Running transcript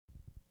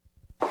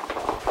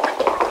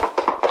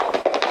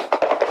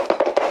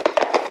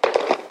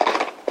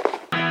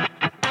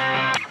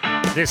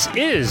This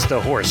is the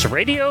Horse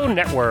Radio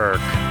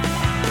Network.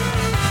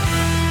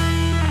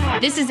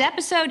 This is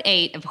episode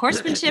 8 of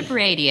Horsemanship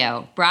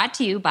Radio, brought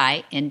to you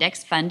by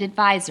Index Fund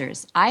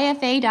Advisors,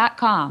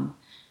 IFA.com.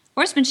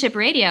 Horsemanship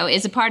Radio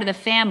is a part of the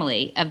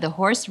family of the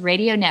Horse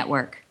Radio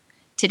Network.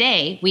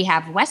 Today, we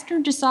have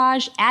Western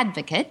dressage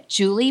advocate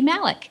Julie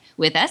Malik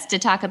with us to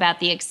talk about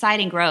the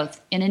exciting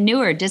growth in a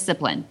newer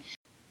discipline.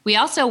 We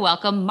also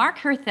welcome Mark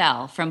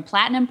Herthel from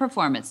Platinum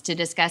Performance to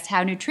discuss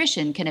how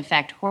nutrition can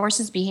affect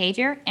horses'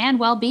 behavior and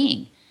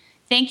well-being.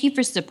 Thank you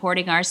for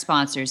supporting our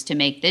sponsors to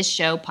make this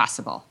show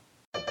possible.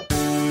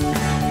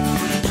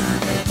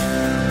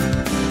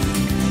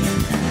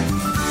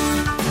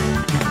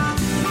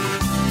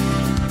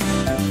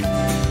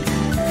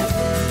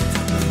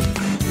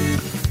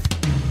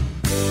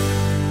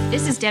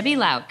 This is Debbie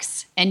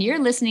Laux, and you're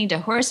listening to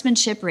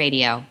Horsemanship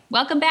Radio.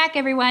 Welcome back,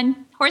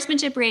 everyone.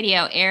 Horsemanship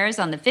Radio airs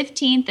on the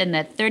 15th and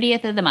the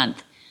 30th of the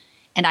month.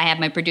 And I have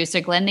my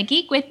producer, Glenn the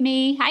Geek, with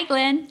me. Hi,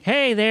 Glenn.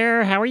 Hey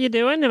there. How are you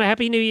doing? And a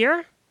Happy New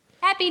Year.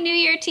 Happy New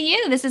Year to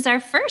you. This is our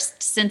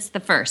first since the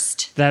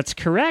first. That's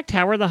correct.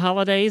 How were the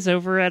holidays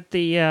over at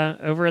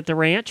the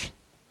ranch?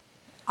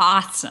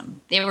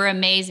 Awesome. They were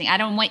amazing. I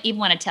don't even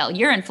want to tell.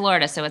 You're in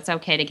Florida, so it's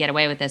okay to get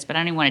away with this, but I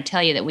don't even want to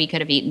tell you that we could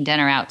have eaten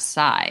dinner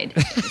outside.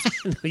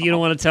 You don't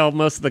want to tell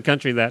most of the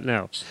country that,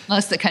 no.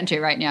 Most of the country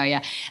right now,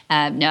 yeah.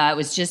 No, it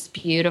was just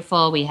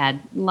beautiful. We had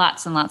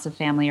lots and lots of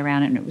family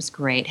around, and it was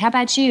great. How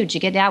about you? Did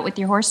you get out with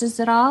your horses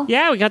at all?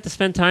 Yeah, we got to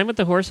spend time with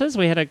the horses.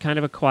 We had a kind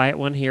of a quiet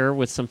one here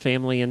with some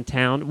family in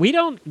town. We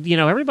don't,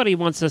 everybody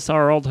wants us,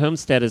 our old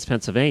homestead is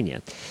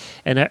Pennsylvania.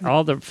 And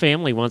all the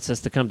family wants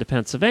us to come to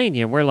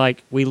Pennsylvania. And we're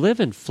like, we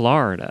live in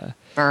Florida.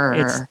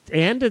 It's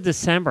end of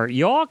December.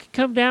 Y'all can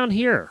come down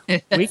here.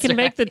 We can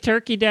make the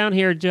turkey down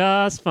here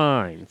just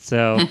fine.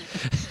 So,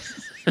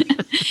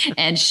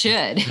 and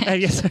should.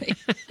 Yes.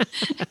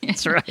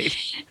 That's right.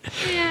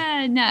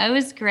 Yeah, no, it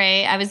was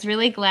great. I was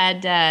really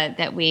glad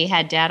that we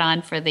had Dad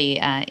on for the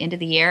end of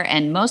the year,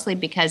 and mostly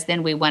because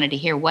then we wanted to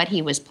hear what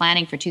he was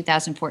planning for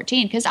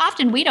 2014, because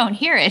often we don't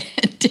hear it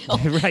until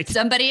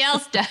somebody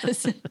else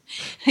does.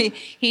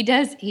 He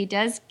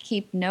does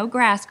keep no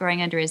grass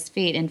growing under his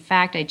feet. In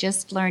fact, I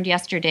just learned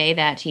yesterday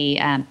that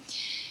he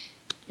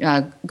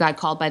got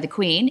called by the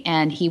Queen,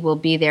 and he will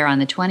be there on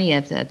the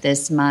 20th of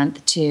this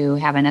month to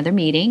have another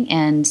meeting.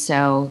 And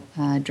so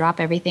drop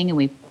everything, and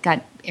we've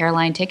got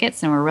airline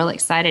tickets, and we're really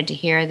excited to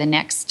hear the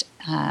next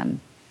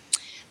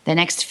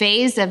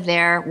phase of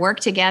their work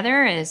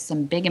together. Is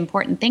some big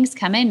important things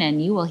coming,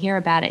 and you will hear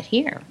about it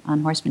here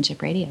on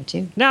Horsemanship Radio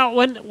too. Now,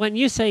 when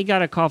you say you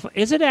got a call,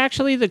 is it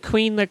actually the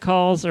Queen that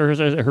calls, or is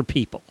it her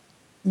people?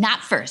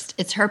 Not first.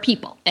 It's her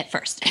people at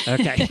first.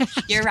 Okay.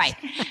 You're right.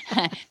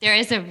 There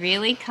is a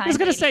really kind. I was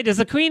going to say, does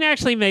the Queen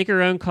actually make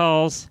her own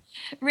calls?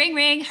 Ring,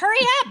 ring, hurry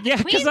up. Yeah,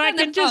 because I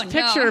can just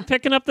picture her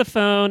picking up the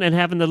phone and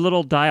having the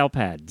little dial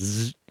pad.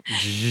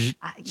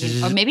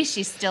 Or maybe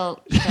she still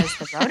does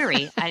the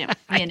rotary.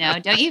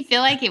 Don't you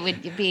feel like it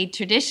would be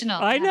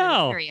traditional? I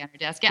know. Rotary on her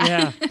desk.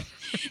 Yeah.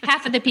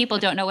 Half of the people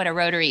don't know what a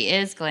rotary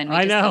is, Glenn.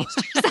 I know.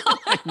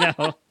 I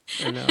know.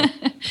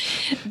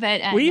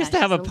 But we used to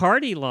have a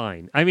party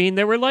line. I mean,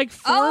 there were like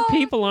 4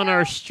 people on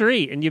our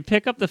street, and you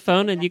pick up the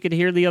phone and you could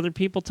hear the other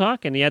people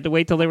talking. You had to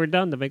wait till they were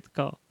done to make the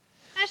call.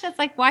 Gosh, that's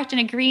like watching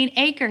a Green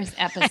Acres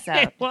episode.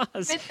 It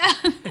was.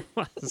 It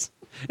was.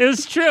 It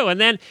was true.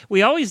 And then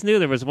we always knew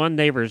there was one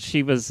neighbor.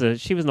 She was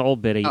an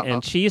old biddy,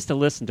 and she used to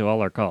listen to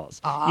all our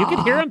calls. You could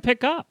hear them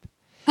pick up,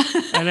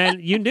 and then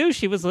you knew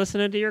she was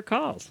listening to your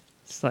calls.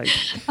 It's like,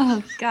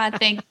 oh God!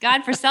 Thank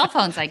God for cell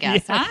phones, I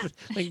guess, huh?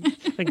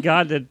 Thank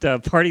God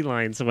that party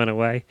lines went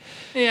away.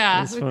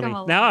 Yeah, it's funny.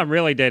 Now I'm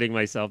really dating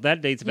myself. That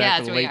dates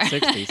back to the late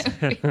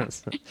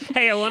 '60s.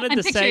 Hey, I wanted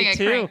to say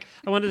too.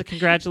 I wanted to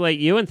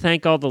congratulate you and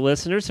thank all the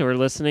listeners who are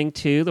listening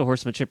to the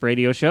Horsemanship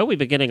Radio Show. We've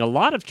been getting a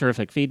lot of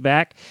terrific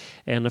feedback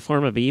in the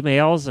form of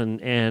emails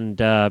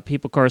and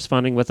people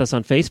corresponding with us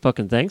on Facebook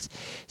and things.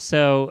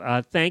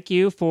 So thank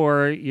you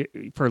for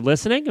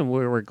listening, and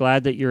we're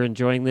glad that you're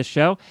enjoying this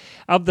show.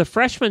 Of the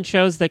freshman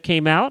shows that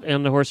came out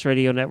on the Horse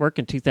Radio Network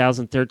in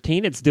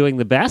 2013, it's doing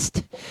the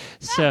best.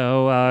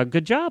 So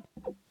good job.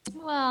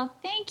 Well,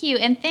 thank you.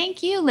 And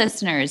thank you,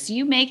 listeners.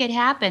 You make it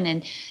happen.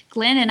 And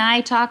Glenn and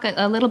I talk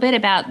a little bit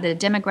about the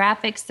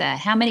demographics,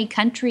 how many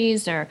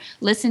countries are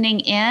listening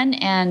in.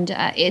 And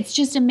it's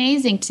just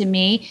amazing to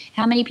me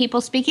how many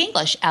people speak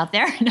English out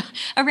there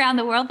around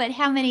the world, but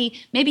how many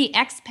maybe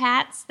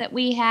expats that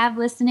we have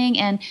listening.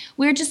 And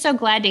we're just so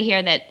glad to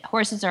hear that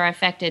horses are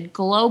affected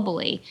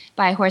globally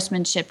by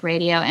Horsemanship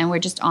Radio. And we're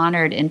just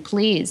honored and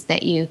pleased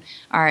that you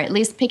are at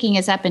least picking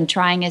us up and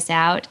trying us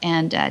out.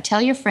 And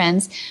tell your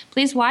friends,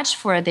 please watch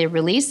for the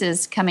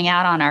releases coming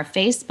out on our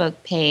Facebook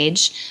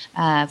page,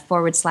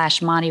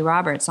 /Monty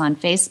Roberts on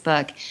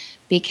Facebook,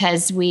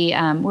 because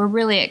we're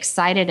really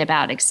excited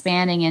about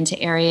expanding into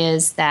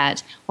areas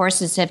that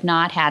horses have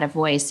not had a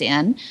voice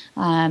in.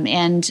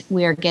 And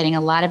we're getting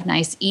a lot of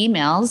nice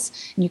emails.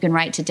 And you can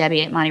write to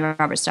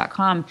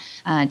Debbie@MontyRoberts.com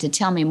to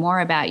tell me more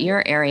about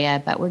your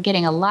area. But we're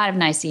getting a lot of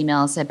nice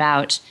emails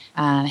about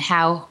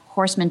how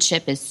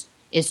horsemanship is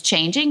is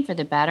changing for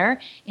the better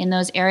in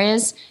those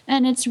areas.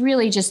 And it's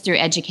really just through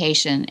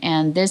education.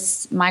 And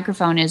this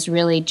microphone is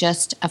really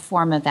just a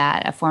form of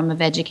that, a form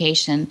of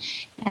education.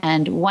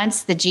 And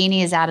once the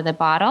genie is out of the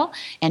bottle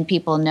and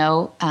people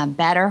know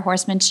better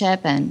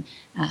horsemanship and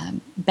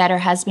better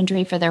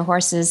husbandry for their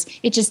horses,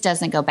 it just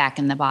doesn't go back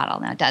in the bottle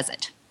now, does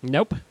it?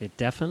 Nope, it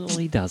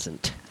definitely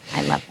doesn't.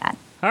 I love that.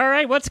 All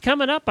right, what's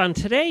coming up on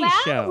today's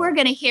show? We're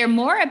going to hear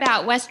more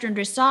about Western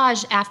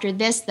Dressage after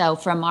this, though,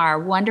 from our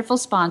wonderful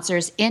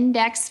sponsors,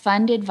 Index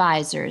Fund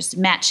Advisors,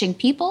 matching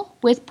people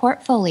with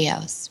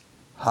portfolios.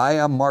 Hi,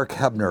 I'm Mark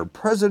Hebner,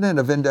 president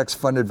of Index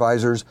Fund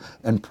Advisors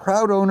and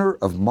proud owner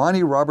of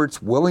Monty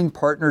Roberts Willing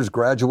Partners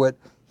graduate,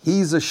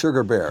 He's a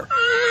Sugar Bear.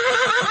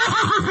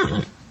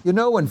 You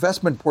know,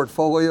 investment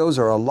portfolios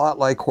are a lot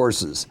like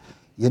horses.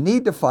 You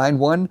need to find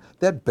one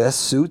that best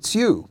suits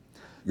you,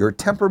 your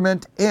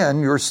temperament,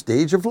 and your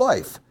stage of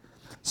life.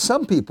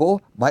 Some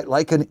people might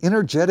like an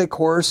energetic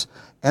horse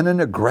and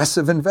an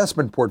aggressive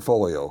investment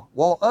portfolio,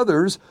 while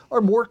others are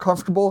more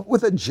comfortable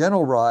with a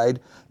gentle ride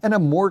and a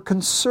more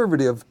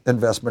conservative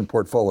investment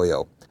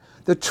portfolio.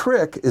 The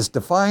trick is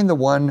to find the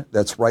one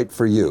that's right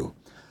for you.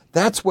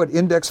 That's what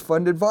Index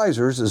Fund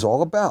Advisors is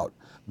all about,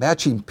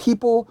 matching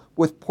people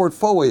with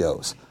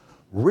portfolios,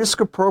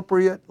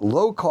 risk-appropriate,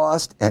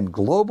 low-cost, and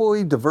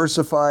globally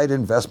diversified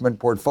investment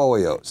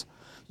portfolios.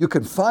 You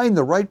can find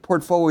the right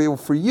portfolio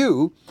for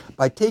you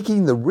by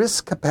taking the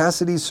Risk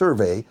Capacity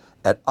Survey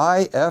at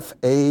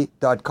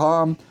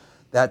IFA.com.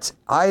 That's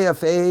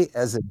IFA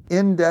as in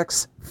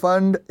Index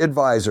Fund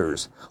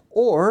Advisors.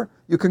 Or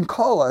you can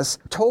call us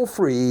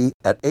toll-free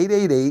at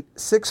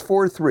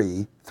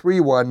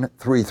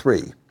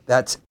 888-643-3133.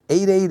 That's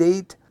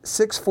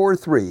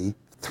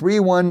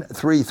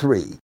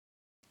 888-643-3133.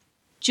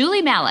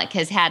 Julie Malik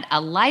has had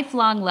a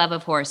lifelong love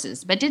of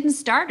horses, but didn't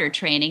start her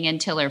training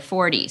until her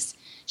 40s.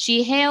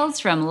 She hails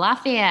from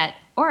Lafayette,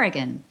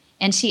 Oregon,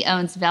 and she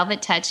owns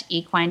Velvet Touch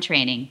Equine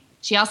Training.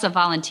 She also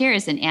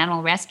volunteers in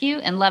animal rescue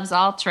and loves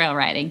all trail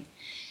riding.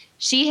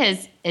 She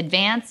is an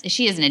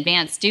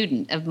advanced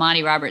student of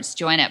Monty Roberts'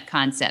 join-up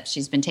concepts.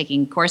 She's been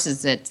taking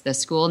courses at the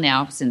school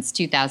now since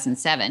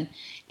 2007,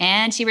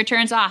 and she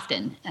returns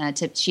often.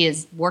 She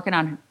is working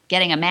on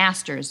getting a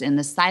master's in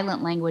the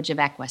silent language of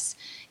Equus.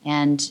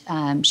 And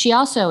she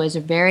also is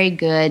a very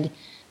good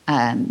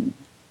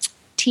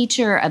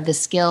teacher of the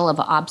skill of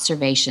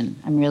observation.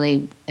 I'm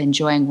really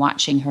enjoying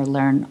watching her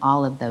learn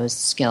all of those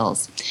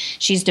skills.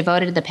 She's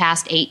devoted the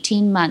past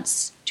 18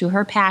 months to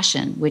her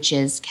passion, which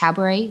is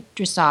cabaret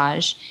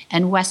dressage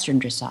and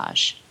Western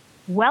dressage.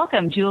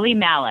 Welcome, Julie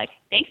Malik.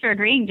 Thanks for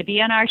agreeing to be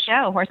on our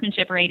show,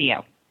 Horsemanship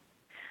Radio.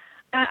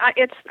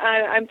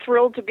 I'm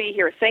thrilled to be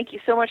here. Thank you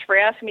so much for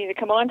asking me to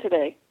come on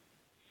today.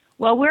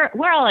 Well,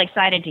 we're all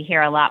excited to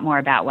hear a lot more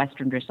about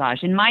Western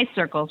dressage. In my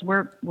circles,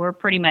 we're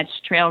pretty much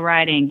trail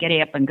riding,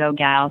 giddy up and go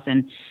gals,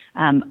 and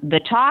the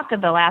talk of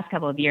the last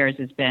couple of years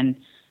has been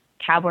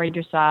cowboy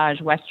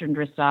dressage, Western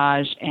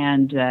dressage,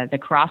 and the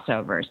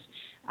crossovers.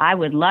 I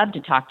would love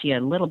to talk to you a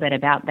little bit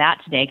about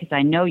that today because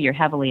I know you're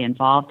heavily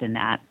involved in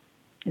that.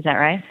 Is that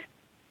right?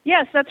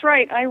 Yes, that's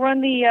right. I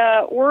run the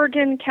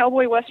Oregon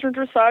Cowboy Western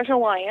Dressage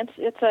Alliance.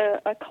 It's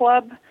a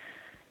club.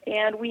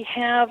 And we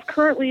have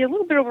currently a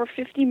little bit over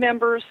 50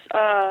 members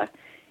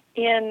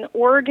in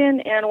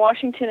Oregon and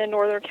Washington and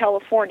Northern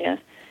California.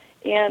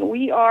 And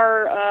we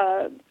are,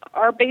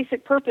 our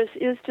basic purpose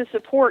is to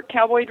support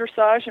cowboy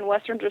dressage and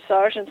Western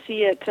dressage and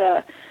see it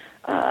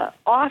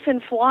off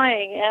and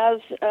flying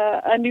as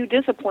a new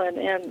discipline.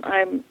 And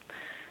I'm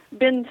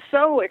been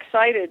so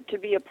excited to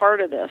be a part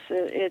of this.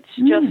 It's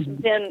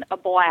just been a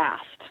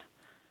blast.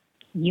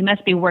 You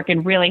must be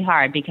working really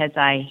hard because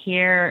I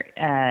hear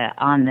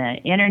on the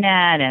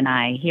internet and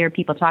I hear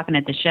people talking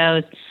at the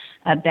shows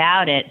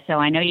about it. So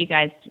I know you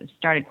guys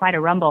started quite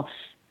a rumble.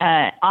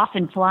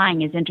 Often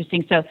flying is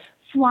interesting. So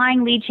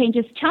flying lead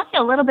changes, tell me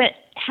a little bit,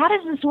 how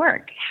does this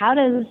work? How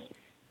does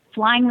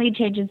flying lead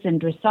changes in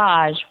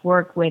dressage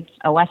work with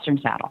a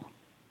Western saddle?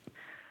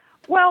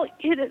 Well,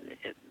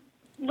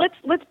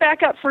 let's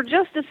back up for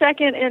just a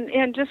second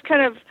and just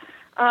kind of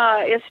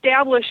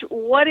establish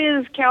what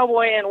is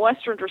cowboy and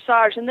Western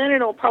dressage, and then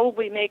it'll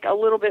probably make a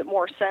little bit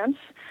more sense.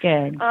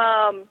 Good.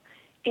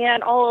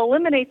 And I'll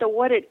eliminate the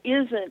what it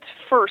isn't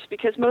first,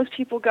 because most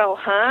people go,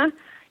 huh?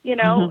 You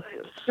know,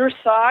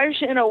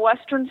 dressage in a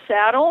Western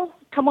saddle?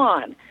 Come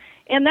on.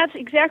 And that's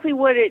exactly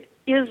what it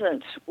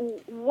isn't.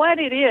 What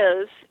it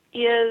is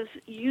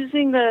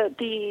using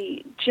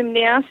the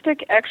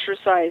gymnastic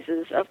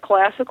exercises of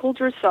classical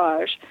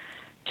dressage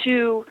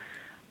to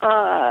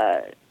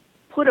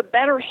put a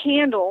better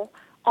handle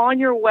on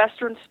your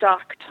Western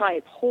stock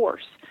type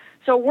horse.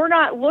 So we're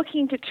not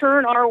looking to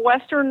turn our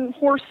Western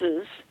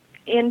horses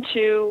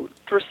into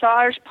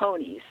dressage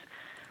ponies.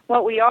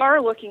 What we are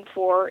looking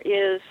for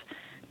is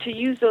to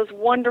use those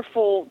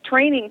wonderful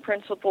training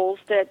principles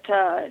that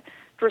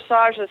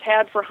dressage has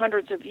had for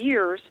hundreds of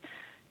years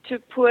to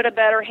put a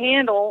better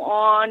handle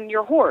on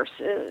your horse,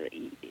 to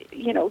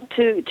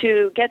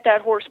get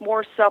that horse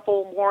more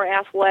supple, more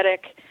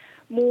athletic,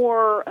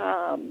 more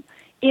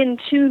in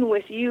tune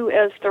with you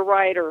as the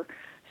rider.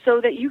 so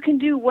that you can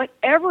do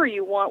whatever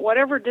you want,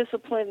 whatever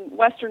discipline,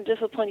 Western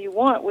discipline you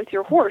want with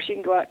your horse. You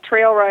can go out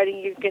trail riding,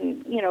 you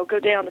can, go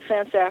down the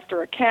fence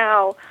after a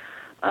cow,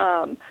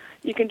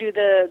 you can do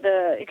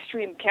the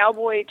extreme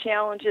cowboy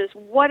challenges,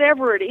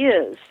 whatever it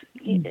is.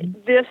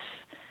 This,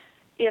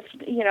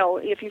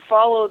 if you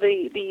follow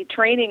the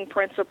training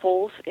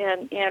principles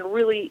and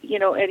really,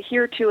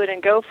 adhere to it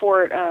and go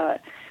for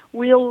it,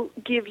 will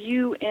give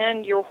you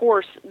and your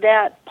horse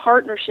that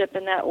partnership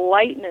and that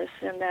lightness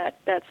and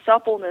that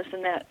suppleness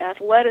and that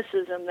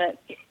athleticism that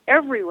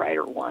every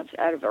rider wants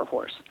out of their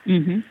horse.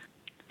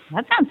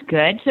 That sounds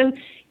good. So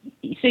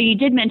you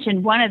did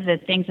mention one of the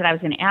things that I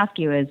was going to ask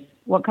you is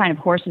what kind of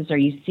horses are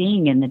you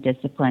seeing in the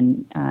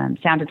discipline?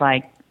 Sounded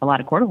like a lot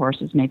of quarter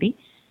horses, maybe.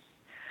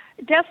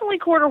 Definitely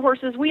quarter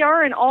horses. We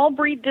are an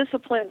all-breed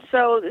discipline,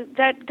 so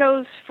that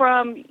goes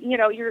from,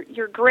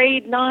 your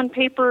grade,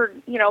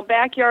 non-papered,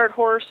 backyard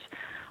horse,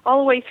 all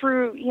the way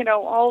through,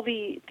 all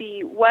the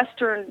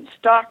Western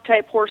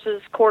stock-type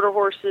horses, quarter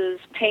horses,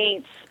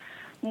 paints,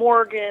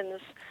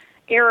 Morgans,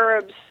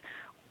 Arabs,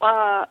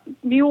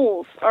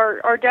 mules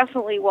are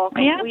definitely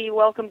welcome. Yeah. We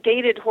welcome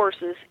gaited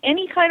horses,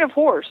 any kind of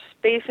horse,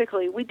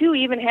 basically. We do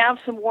even have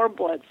some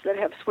warbloods that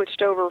have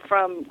switched over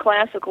from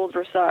classical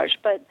dressage,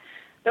 but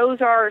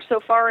those are so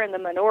far in the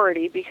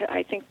minority because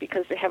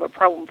they have a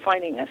problem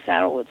finding a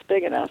saddle that's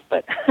big enough.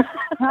 But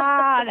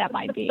that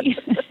might be.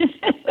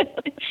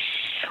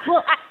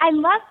 Well, I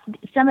love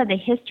some of the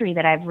history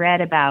that I've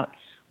read about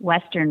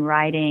Western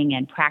riding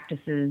and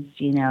practices.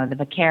 The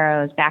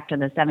vaqueros back to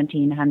the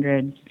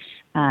 1700s,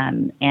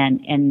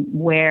 and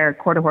where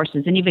quarter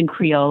horses and even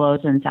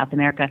criollos in South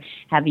America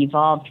have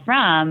evolved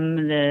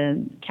from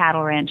the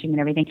cattle ranching and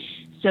everything.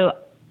 So,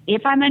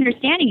 if I'm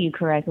understanding you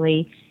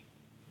correctly,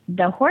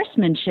 the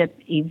horsemanship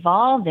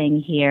evolving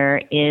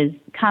here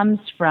comes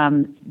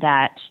from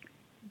that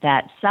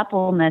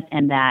suppleness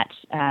and that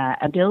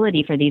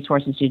ability for these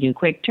horses to do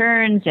quick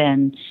turns,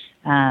 and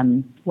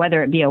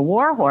whether it be a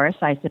war horse,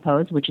 I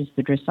suppose, which is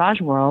the dressage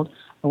world,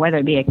 or whether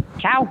it be a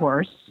cow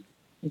horse.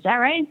 Is that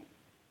right?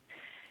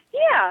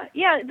 Yeah.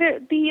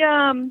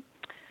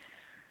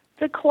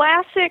 The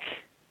classic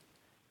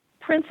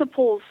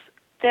principles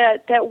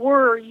that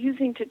we're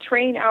using to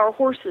train our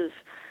horses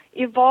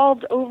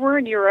evolved over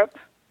in Europe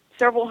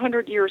several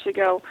hundred years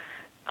ago,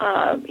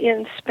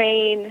 in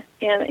Spain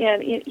and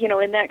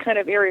in that kind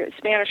of area,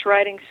 Spanish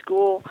riding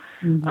school.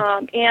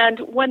 And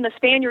when the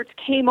Spaniards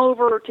came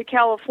over to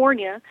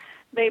California,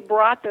 they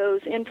brought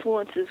those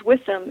influences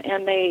with them,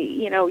 and they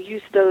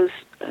used those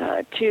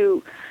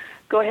to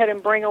go ahead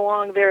and bring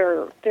along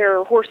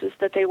their horses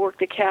that they worked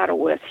the cattle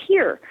with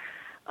here.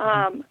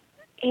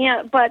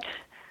 But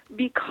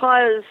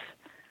because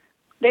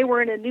they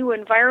were in a new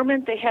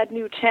environment, they had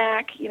new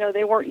tack,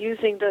 they weren't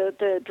using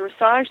the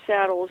dressage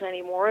saddles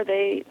anymore.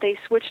 They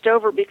switched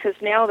over because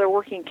now they're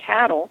working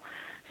cattle,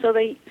 so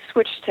they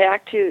switched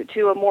tack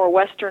to a more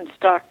Western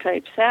stock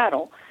type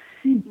saddle.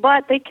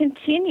 But they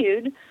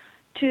continued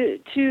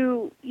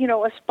to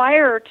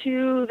aspire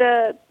to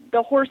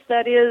the horse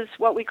that is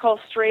what we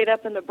call straight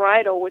up in the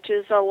bridle, which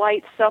is a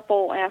light,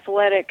 supple,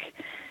 athletic,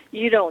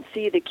 you don't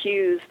see the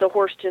cues, the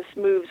horse just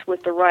moves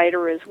with the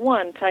rider as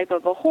one type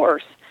of a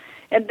horse.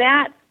 And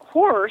that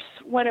horse,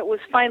 when it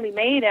was finally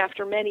made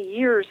after many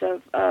years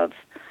of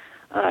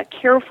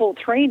careful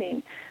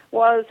training,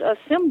 was a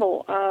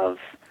symbol of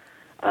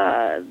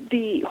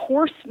the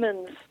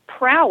horseman's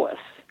prowess,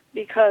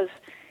 because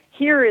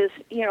here is,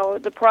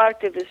 the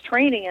product of his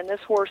training, and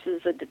this horse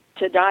is a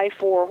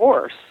to-die-for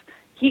horse.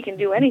 He can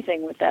do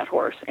anything with that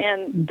horse.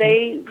 And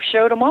they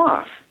showed him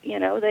off.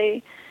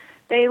 They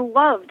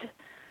loved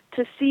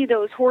to see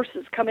those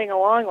horses coming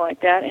along like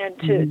that and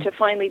to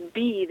finally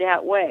be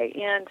that way.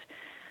 And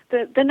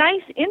the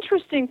nice,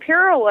 interesting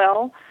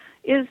parallel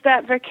is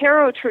that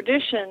vaquero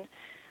tradition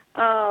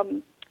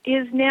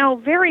is now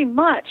very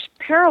much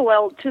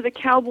parallel to the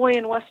cowboy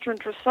and Western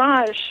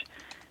dressage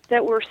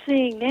that we're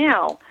seeing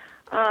now.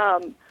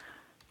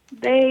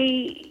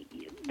 They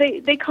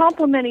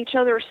complement each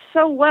other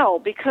so well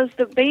because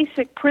the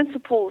basic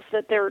principles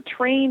that they're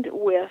trained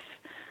with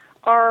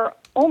are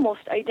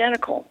almost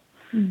identical.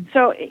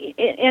 So,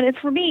 and it's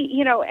for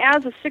me,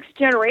 as a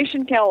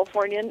sixth-generation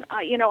Californian,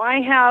 I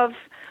have,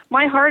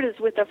 my heart is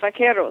with the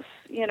vaqueros.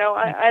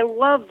 I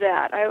love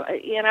that.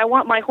 I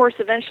want my horse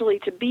eventually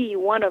to be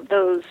one of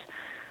those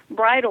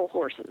bridle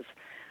horses.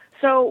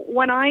 So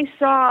when I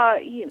saw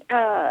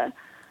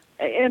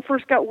and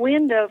first got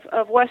wind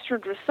of Western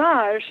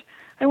dressage,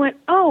 I went,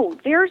 oh,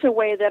 there's a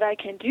way that I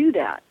can do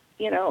that.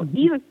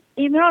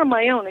 Even on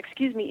my own,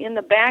 in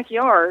the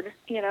backyard,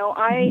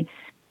 I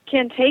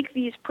can take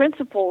these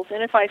principles,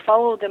 and if I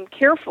follow them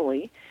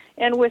carefully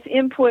and with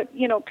input,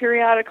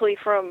 periodically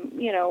from,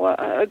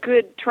 a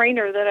good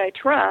trainer that I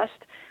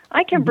trust,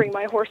 I can bring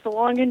my horse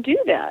along and do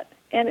that.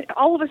 And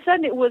all of a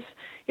sudden it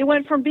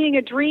went from being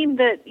a dream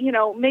that,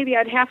 maybe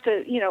I'd have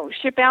to,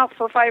 ship out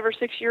for 5 or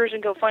 6 years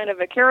and go find a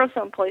vaquero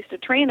someplace to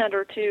train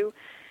under, to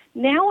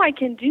now I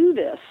can do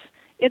this.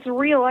 It's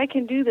real. I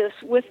can do this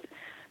with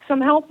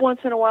some help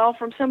once in a while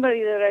from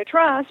somebody that I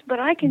trust,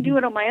 but I can do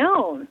it on my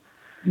own.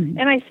 Mm-hmm.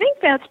 And I think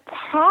that's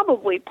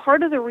probably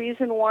part of the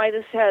reason why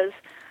this has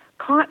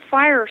caught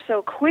fire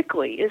so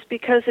quickly, is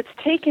because it's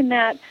taken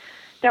that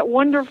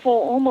wonderful,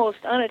 almost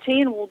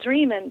unattainable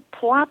dream and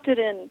plopped it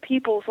in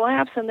people's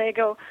laps, and they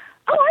go,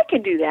 oh, I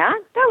can do that.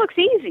 That looks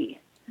easy.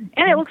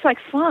 And it looks like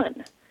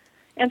fun.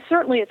 And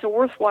certainly it's a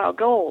worthwhile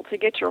goal to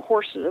get your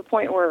horse to the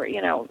point where,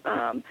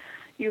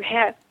 you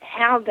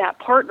have that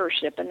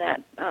partnership and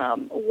that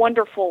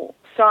wonderful,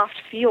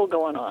 soft feel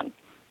going on.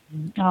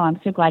 Oh, I'm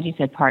so glad you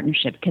said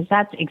partnership, because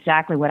that's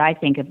exactly what I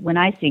think of when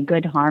I see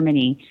good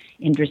harmony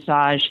in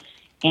dressage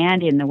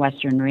and in the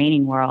Western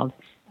reining world.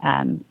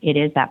 It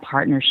is that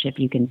partnership.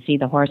 You can see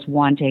the horse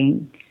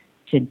wanting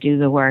to do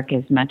the work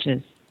as much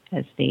as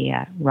the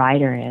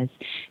rider is.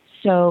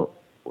 So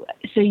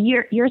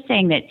you're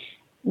saying that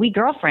we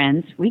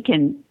girlfriends, we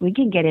can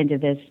get into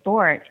this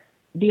sport.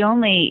 The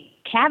only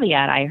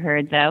caveat I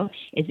heard, though,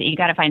 is that you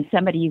got to find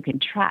somebody you can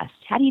trust.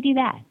 How do you do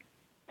that?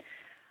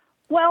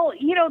 Well,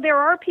 there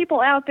are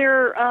people out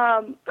there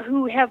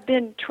who have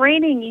been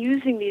training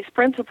using these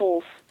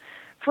principles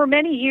for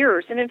many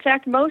years. And in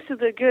fact, most of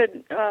the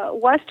good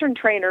Western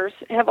trainers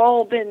have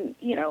all been,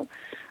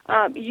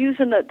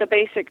 using the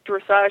basic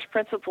dressage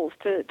principles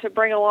to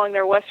bring along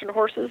their Western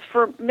horses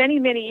for many,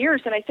 many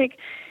years. And I think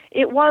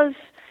it wasn't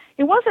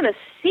a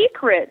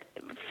secret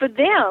for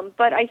them,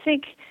 but I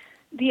think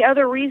the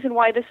other reason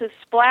why this is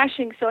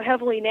splashing so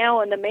heavily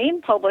now in the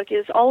main public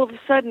is all of a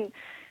sudden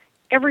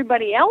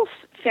everybody else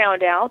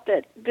found out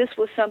that this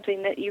was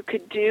something that you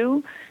could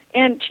do,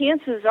 and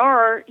chances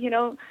are,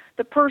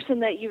 the person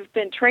that you've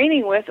been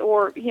training with,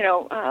 or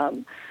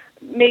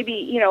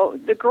maybe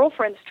the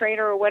girlfriend's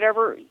trainer or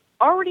whatever,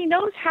 already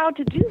knows how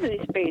to do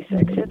these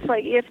basics. It's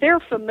like if they're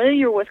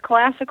familiar with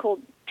classical,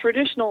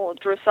 traditional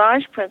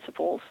dressage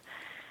principles,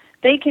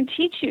 they can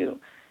teach you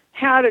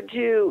how to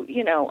do,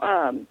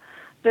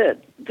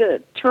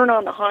 the turn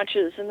on the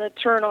haunches and the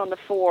turn on the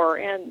fore,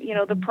 and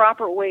the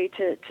proper way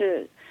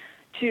to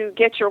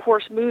get your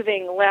horse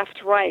moving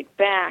left, right,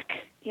 back,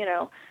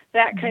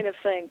 that kind of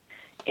thing.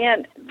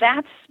 And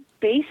that's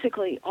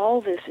basically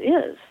all this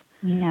is.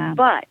 Yeah.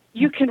 But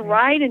you can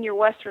ride in your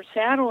Western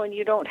saddle, and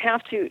you don't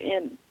have to,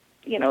 and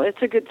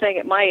it's a good thing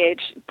at my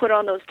age, put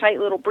on those tight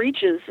little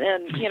breeches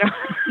and,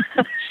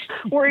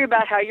 worry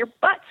about how your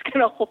butt's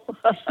going to hold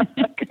up.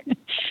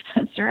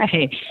 That's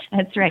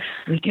right.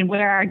 We can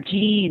wear our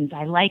jeans.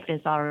 I like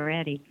this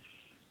already.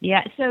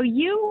 Yeah, so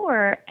you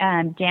were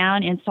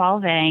down in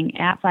Solvang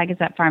at Flag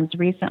Is Up Farms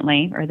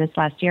recently, or this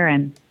last year,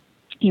 and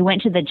you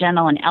went to the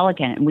Gentle and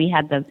Elegant, and we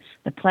had the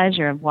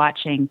pleasure of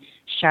watching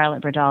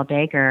Charlotte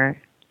Bradall-Baker,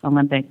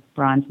 Olympic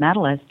bronze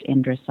medalist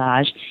in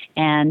dressage,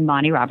 and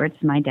Monty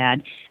Roberts, my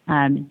dad,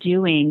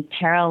 doing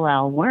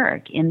parallel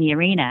work in the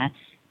arena.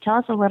 Tell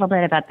us a little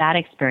bit about that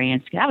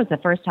experience. That was the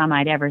first time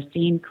I'd ever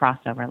seen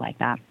crossover like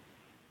that.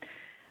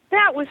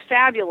 That was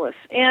fabulous.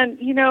 And,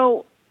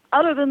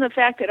 other than the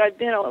fact that I've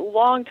been a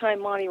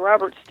long-time Monty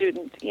Roberts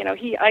student,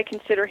 I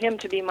consider him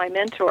to be my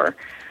mentor.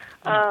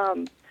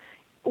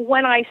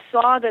 When I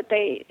saw that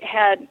they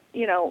had,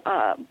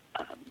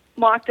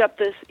 mocked up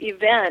this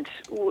event,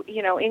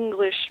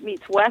 English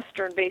meets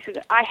Western,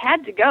 basically, I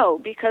had to go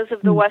because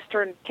of the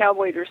Western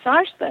cowboy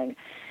dressage thing.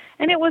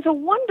 And it was a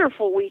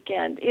wonderful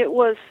weekend. It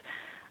was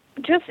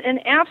just an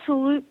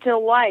absolute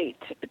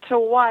delight to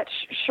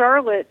watch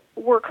Charlotte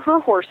work her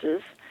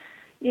horses,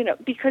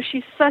 because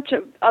she's such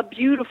a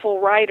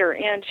beautiful rider,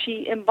 and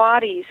she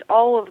embodies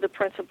all of the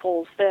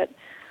principles that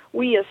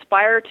we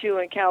aspire to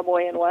in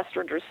cowboy and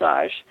Western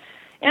dressage.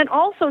 And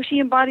also she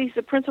embodies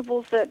the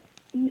principles that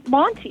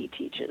Monty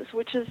teaches,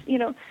 which is,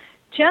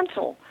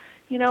 gentle,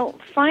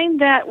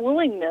 find that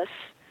willingness,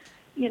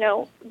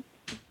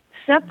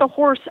 set the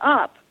horse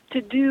up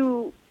to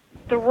do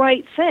the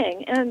right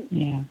thing.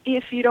 And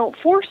if you don't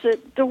force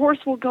it, the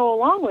horse will go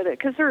along with it,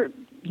 because they're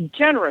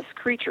generous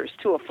creatures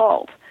to a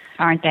fault.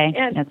 Aren't they?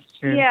 And that's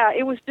true. Yeah,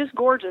 it was just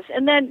gorgeous.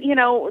 And then,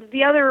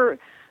 the other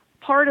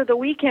part of the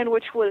weekend,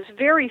 which was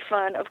very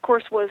fun, of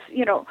course, was,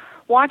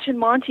 watching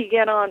Monty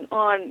get on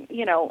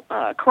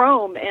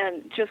Chrome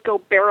and just go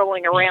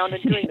barreling around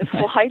and doing the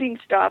sliding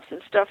stops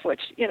and stuff,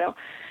 which,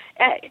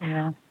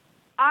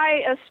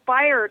 I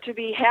aspire to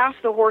be half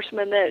the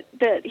horseman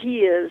that he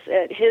is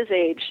at his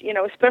age,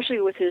 especially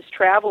with his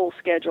travel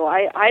schedule.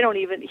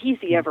 He's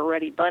the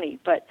ever-ready bunny,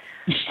 but...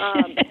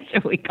 That's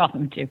what we call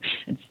him, too.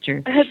 It's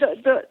true.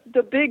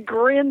 The big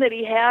grin that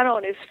he had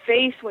on his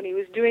face when he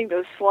was doing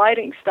those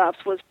sliding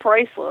stops was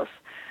priceless.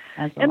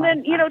 And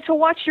then, to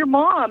watch your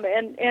mom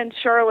and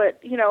Charlotte,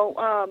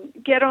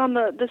 get on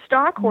the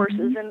stock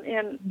horses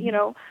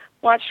and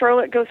watch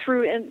Charlotte go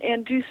through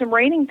and do some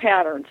reining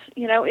patterns.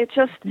 It's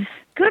just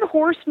good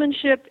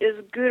horsemanship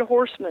is good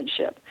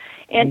horsemanship.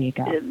 And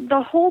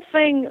the whole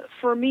thing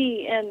for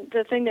me, and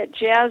the thing that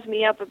jazzed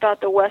me up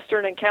about the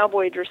Western and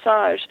cowboy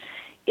dressage,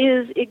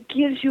 is it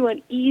gives you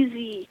an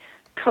easy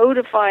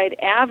codified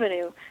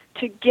avenue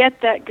to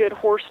get that good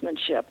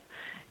horsemanship.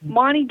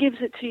 Monty gives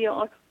it to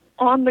you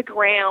on the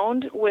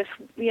ground with,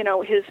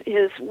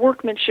 his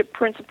workmanship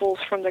principles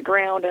from the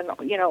ground, and,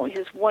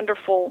 his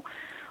wonderful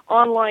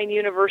online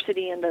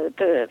university and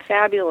the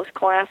fabulous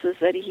classes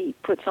that he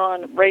puts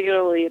on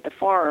regularly at the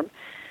farm.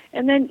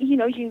 And then, you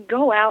know, you can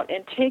go out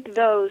and take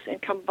those and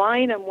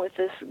combine them with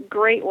this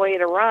great way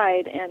to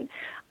ride. And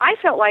I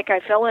felt like I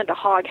fell into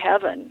hog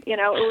heaven. You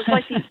know, it was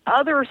like the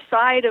other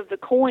side of the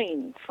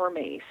coin for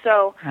me.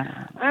 So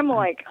I'm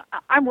like,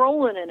 I'm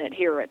rolling in it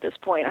here at this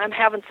point. I'm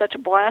having such a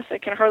blast, I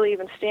can hardly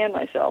even stand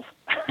myself.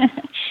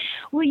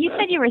 Well, you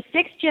said you were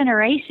sixth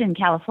generation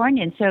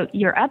Californian, so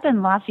you're up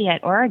in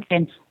Lafayette,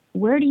 Oregon.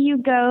 Where do you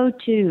go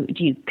to?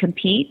 Do you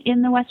compete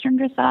in the Western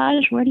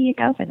Dressage? Where do you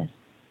go for this?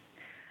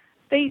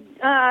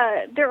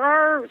 There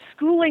are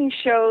schooling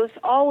shows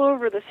all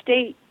over the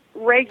state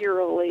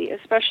regularly,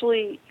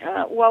 especially,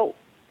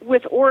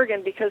 with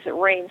Oregon because it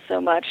rains so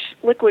much.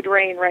 Liquid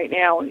rain right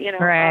now, you know.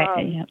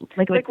 Right,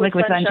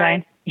 liquid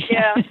sunshine.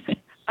 Yeah.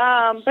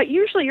 But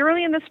usually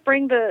early in the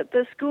spring,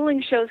 the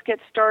schooling shows get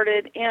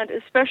started, and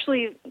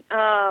especially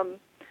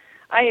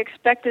I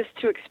expect this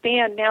to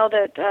expand now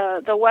that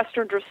the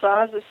Western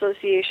Dressage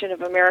Association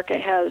of America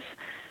has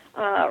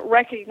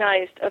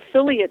recognized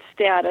affiliate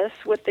status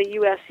with the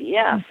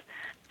USEF,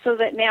 so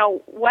that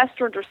now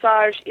Western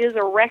Dressage is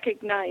a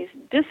recognized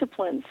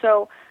discipline.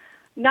 So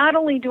not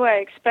only do I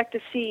expect to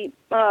see,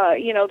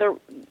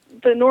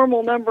 the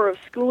normal number of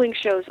schooling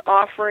shows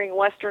offering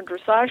Western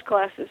Dressage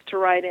classes to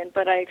ride in,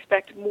 but I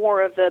expect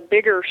more of the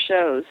bigger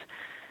shows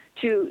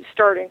to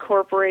start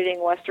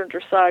incorporating Western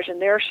Dressage in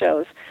their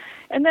shows.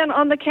 And then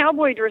on the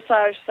Cowboy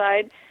Dressage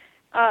side,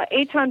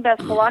 Eitan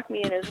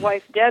Beth-Balakmi and his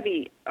wife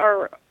Debbie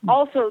are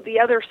also the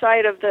other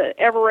side of the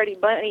Ever-Ready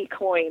Bunny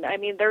coin. I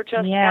mean, they're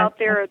just out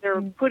there.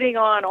 They're putting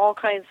on all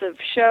kinds of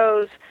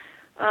shows.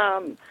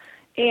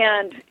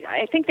 And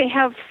I think they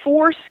have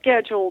 4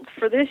 scheduled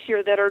for this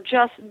year that are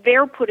just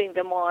they're putting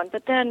them on.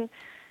 But then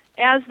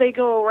as they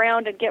go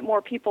around and get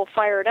more people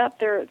fired up,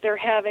 they're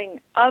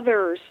having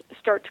others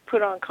start to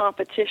put on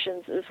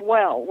competitions as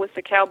well with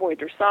the Cowboy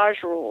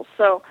Dressage rules.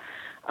 So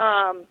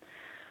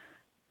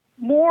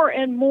more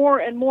and more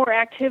and more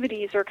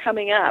activities are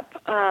coming up.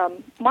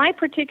 My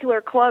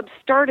particular club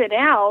started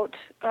out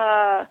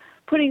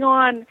putting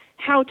on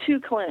how-to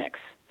clinics.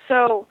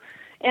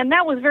 And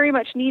that was very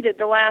much needed.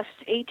 The last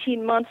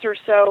 18 months or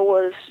so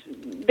was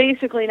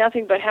basically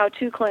nothing but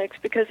how-to clinics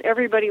because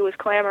everybody was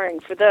clamoring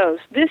for those.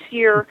 This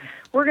year,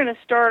 we're going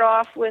to start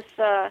off with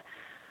a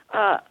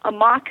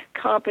mock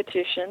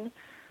competition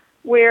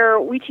where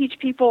we teach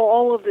people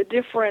all of the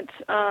different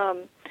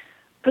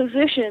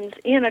positions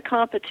in a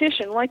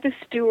competition, like the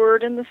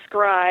steward and the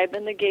scribe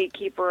and the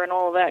gatekeeper and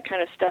all of that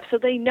kind of stuff, so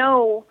they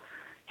know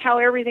how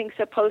everything's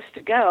supposed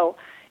to go.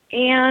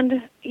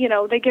 And, you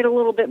know, they get a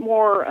little bit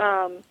more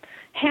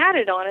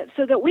hatted on it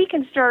so that we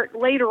can start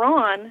later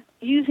on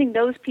using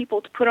those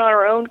people to put on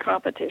our own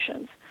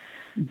competitions.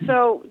 Mm-hmm.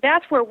 So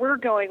that's where we're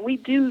going. We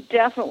do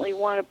definitely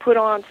want to put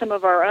on some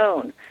of our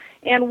own.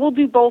 And we'll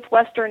do both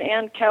Western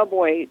and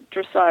Cowboy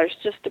Dressage,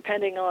 just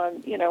depending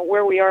on, you know,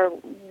 where we are,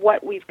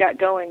 what we've got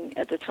going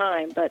at the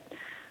time. But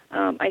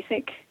I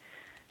think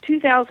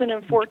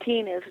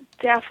 2014 is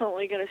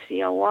definitely going to see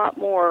a lot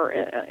more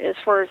as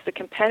far as the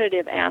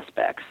competitive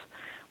aspects,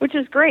 which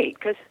is great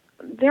because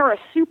they're a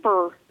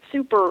super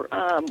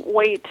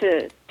way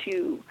to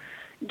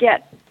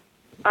get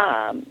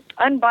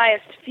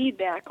unbiased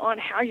feedback on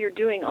how you're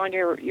doing on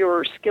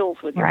your skills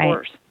with your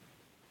horse.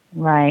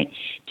 Right.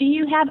 Do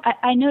you have,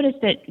 I noticed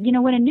that, you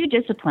know, when a new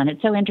discipline,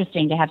 it's so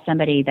interesting to have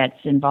somebody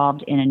that's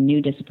involved in a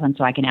new discipline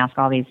so I can ask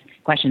all these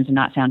questions and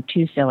not sound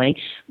too silly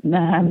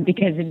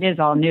because it is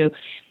all new.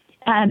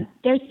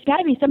 There's got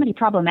to be so many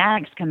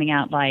problematics coming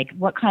out, like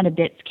what kind of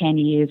bits can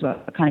you use,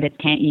 what kind of bits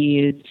can't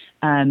you use?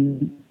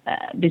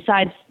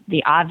 Besides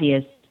the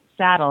obvious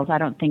saddles, I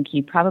don't think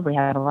you probably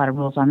have a lot of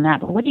rules on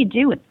that. But what do you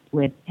do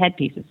with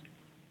headpieces?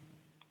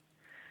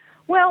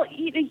 Well,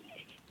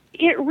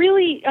 it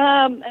really,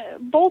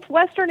 both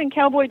Western and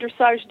Cowboy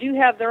Dressage do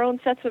have their own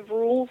sets of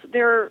rules.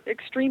 They're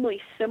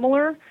extremely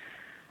similar.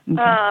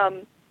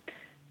 Okay.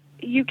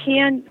 You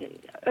can,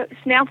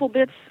 snaffle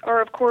bits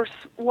are, of course,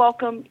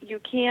 welcome. You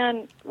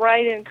can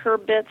ride in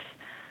curb bits.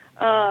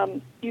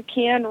 You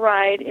can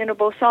ride in a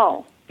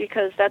bosal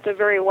because that's a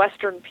very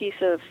Western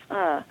piece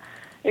of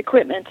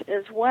equipment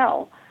as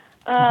well.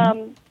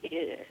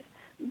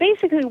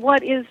 Basically,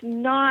 what is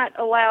not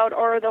allowed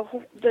are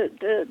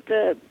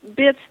the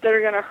bits that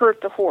are going to hurt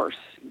the horse,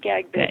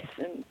 gag bits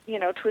and, you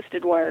know,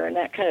 twisted wire and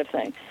that kind of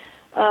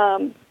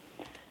thing.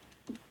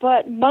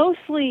 But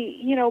mostly,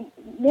 you know,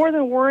 more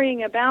than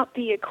worrying about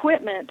the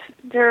equipment,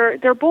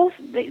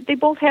 they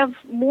both have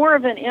more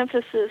of an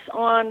emphasis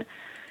on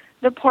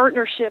the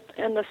partnership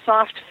and the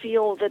soft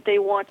feel that they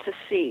want to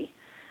see.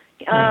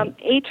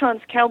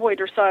 Eitan's Cowboy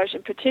Dressage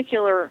in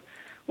particular,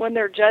 when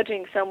they're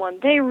judging someone,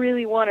 they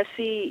really want to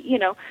see, you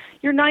know,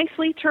 you're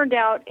nicely turned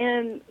out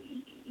and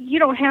you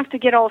don't have to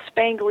get all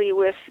spangly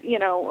with, you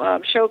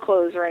know, show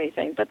clothes or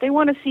anything, but they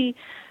want to see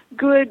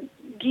good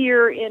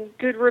gear in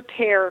good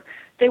repair.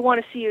 They want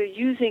to see you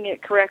using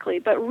it correctly,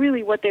 but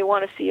really what they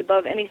want to see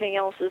above anything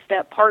else is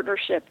that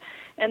partnership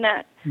and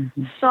that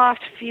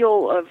soft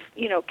feel of,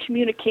 you know,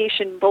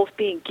 communication both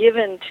being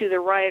given to the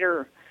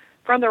rider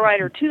from the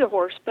rider to the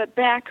horse, but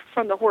back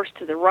from the horse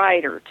to the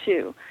rider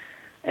too.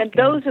 And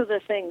those are the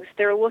things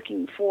they're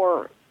looking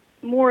for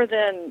more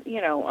than,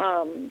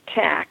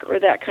 tack or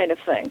that kind of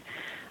thing.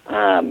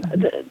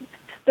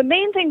 The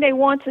main thing they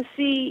want to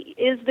see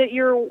is that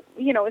you're,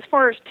 as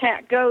far as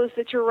tack goes,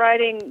 that you're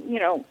riding,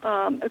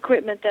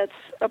 equipment that's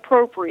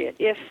appropriate.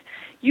 If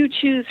you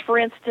choose, for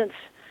instance,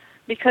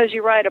 because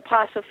you ride a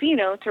Paso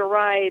Fino, to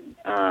ride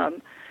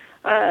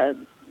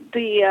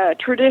the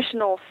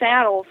traditional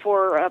saddle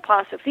for a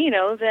Paso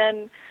Fino,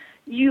 then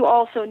you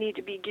also need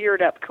to be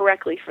geared up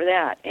correctly for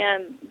that.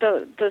 And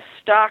the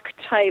stock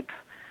type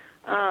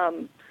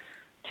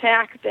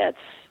tack that's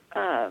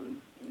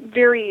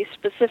very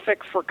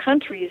specific for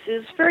countries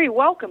is very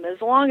welcome,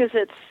 as long as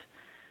it's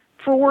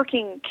for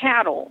working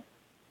cattle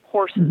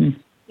horses,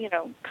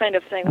 kind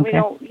of thing. Okay. We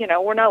don't,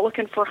 we're not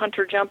looking for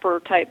hunter jumper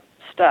type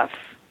stuff.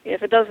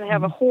 If it doesn't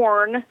have a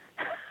horn,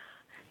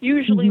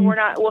 usually we're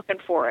not looking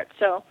for it.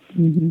 So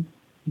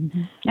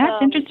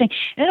that's interesting.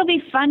 It'll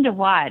be fun to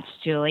watch,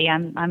 Julie.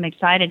 I'm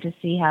excited to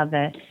see how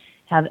the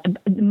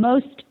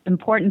most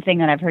important thing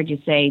that I've heard you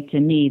say to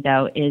me,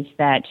 though, is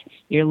that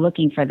you're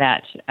looking for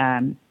that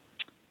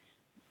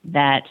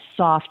that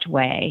soft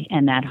way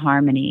and that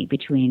harmony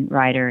between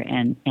rider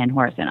and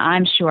horse. And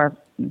I'm sure,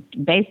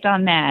 based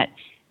on that,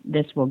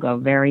 this will go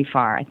very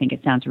far. I think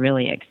it sounds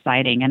really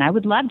exciting, and I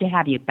would love to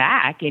have you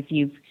back if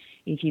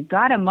you've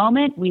got a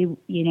moment.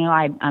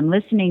 I'm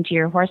listening to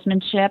your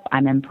horsemanship.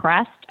 I'm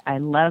impressed. I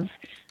love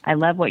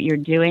what you're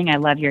doing. I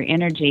love your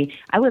energy.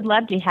 I would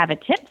love to have a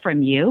tip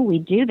from you. We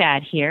do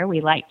that here.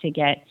 We like to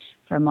get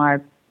from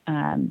our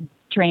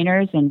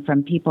trainers and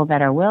from people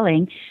that are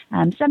willing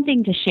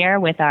something to share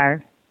with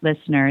our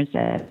listeners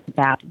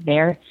about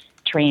their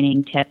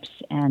training tips.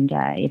 And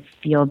if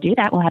you'll do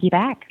that, we'll have you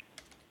back.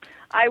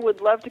 I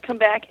would love to come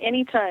back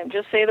anytime.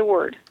 Just say the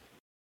word.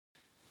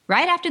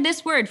 Right after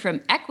this word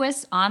from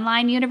Equus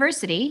Online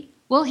University,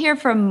 we'll hear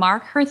from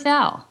Mark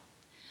Herthel.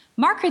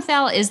 Mark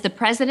Herthel is the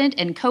president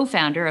and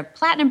co-founder of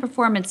Platinum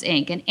Performance,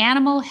 Inc., an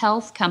animal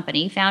health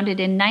company founded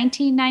in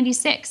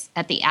 1996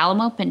 at the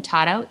Alamo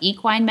Pintado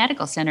Equine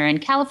Medical Center in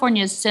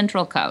California's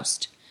Central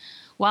Coast.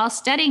 While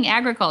studying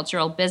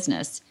agricultural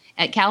business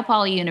at Cal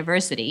Poly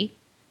University,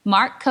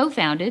 Mark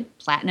co-founded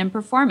Platinum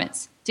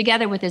Performance,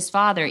 together with his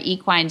father,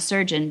 equine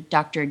surgeon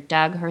Dr.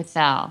 Doug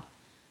Herthel.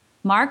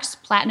 Mark's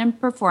Platinum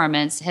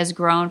Performance has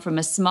grown from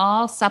a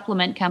small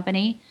supplement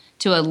company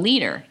to a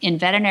leader in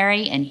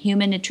veterinary and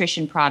human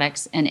nutrition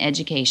products and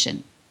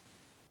education.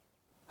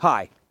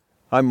 Hi,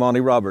 I'm Monty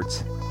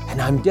Roberts,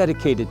 and I'm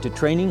dedicated to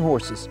training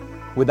horses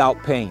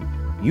without pain.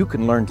 You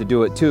can learn to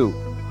do it too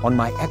on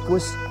my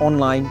Equus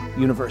Online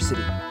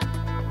University.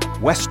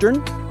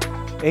 Western,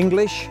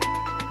 English,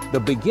 the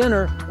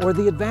beginner, or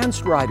the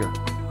advanced rider.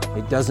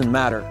 It doesn't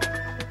matter.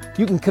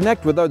 You can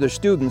connect with other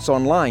students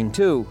online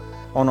too,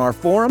 on our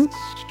forum,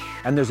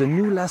 and there's a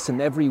new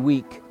lesson every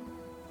week.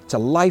 It's a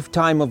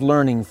lifetime of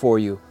learning for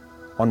you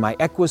on my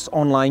Equus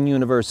Online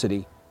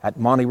University at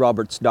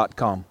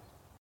montyroberts.com.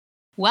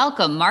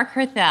 Welcome, Mark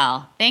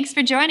Herthel. Thanks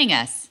for joining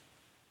us.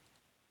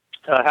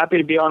 Happy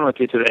to be on with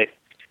you today.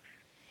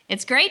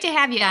 It's great to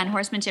have you on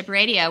Horsemanship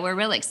Radio. We're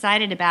really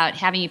excited about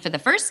having you for the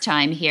first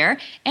time here.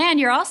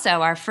 And you're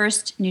also our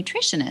first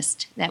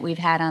nutritionist that we've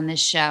had on this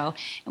show.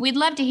 And we'd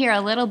love to hear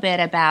a little bit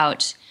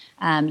about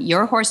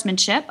your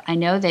horsemanship. I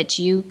know that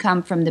you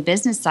come from the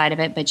business side of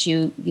it, but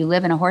you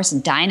live in a horse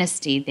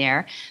dynasty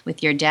there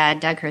with your dad,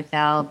 Doug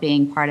Herthel,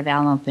 being part of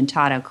Alamo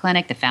Pintado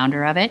Clinic, the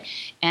founder of it.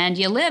 And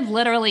you live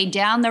literally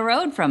down the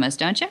road from us,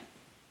 don't you?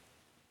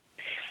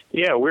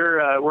 Yeah,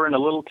 we're in a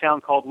little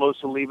town called Los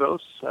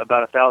Olivos,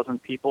 about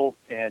 1,000 people,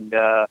 and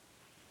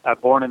I'm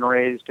born and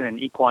raised in an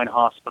equine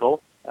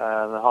hospital.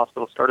 The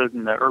hospital started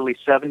in the early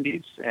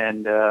 70s,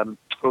 and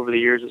over the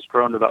years it's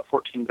grown to about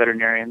 14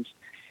 veterinarians.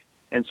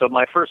 And so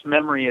my first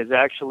memory is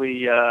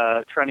actually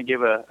trying to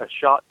give a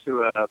shot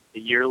to a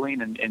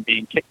yearling and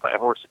being kicked by a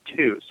horse at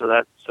 2.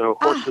 So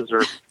horses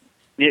are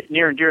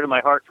near and dear to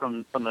my heart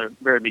from the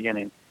very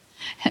beginning.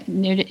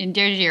 Near and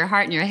dear to your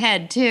heart and your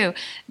head too.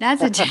 I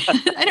don't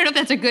know if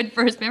that's a good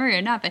first memory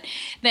or not, but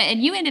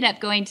and you ended up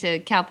going to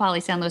Cal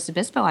Poly San Luis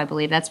Obispo, I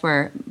believe. That's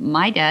where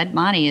my dad,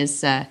 Monty,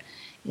 is an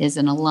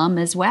alum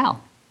as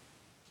well.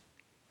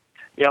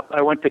 Yep,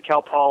 I went to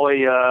Cal Poly.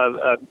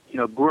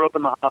 Grew up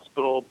in the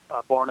hospital,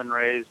 born and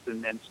raised,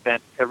 and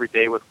spent every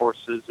day with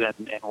horses and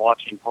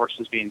watching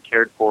horses being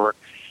cared for.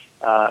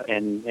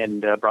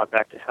 And brought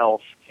back to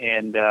health.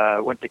 And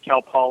went to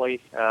Cal Poly,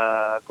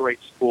 great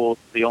school,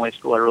 the only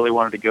school I really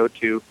wanted to go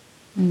to,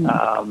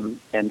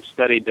 and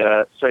studied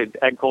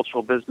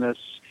agricultural business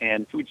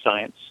and food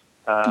science,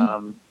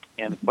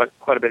 and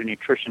quite a bit of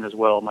nutrition as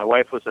well. My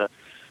wife was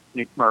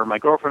my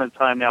girlfriend at the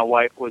time, now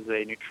wife, was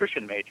a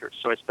nutrition major,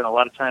 so I spent a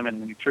lot of time in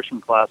the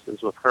nutrition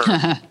classes with her,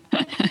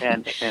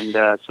 and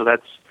so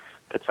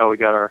that's how we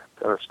got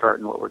our start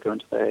in what we're doing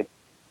today.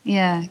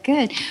 Yeah,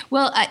 good.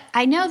 Well,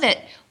 I know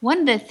that one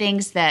of the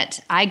things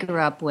that I grew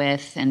up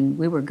with, and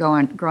we were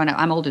growing up,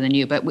 I'm older than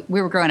you, but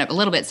we were growing up a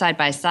little bit side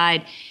by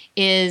side,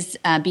 is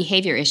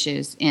behavior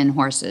issues in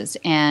horses.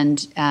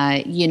 And,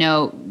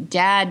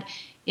 Dad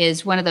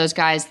is one of those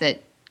guys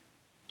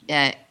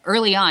that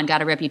early on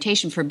got a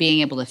reputation for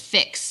being able to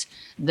fix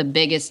the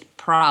biggest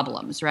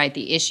problems, right?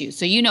 The issues.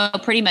 So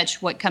pretty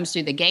much what comes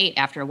through the gate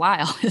after a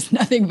while is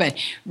nothing but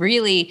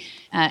really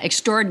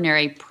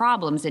extraordinary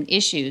problems and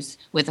issues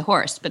with the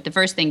horse. But the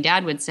first thing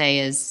Dad would say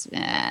is,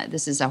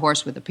 this is a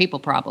horse with a people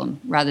problem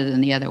rather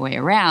than the other way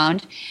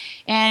around.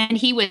 And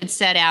he would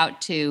set out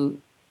to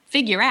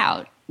figure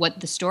out what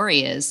the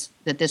story is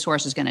that this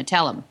horse is going to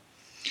tell him.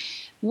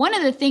 One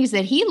of the things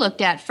that he looked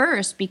at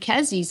first,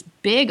 because he's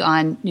big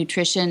on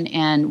nutrition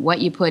and what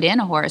you put in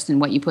a horse and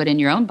what you put in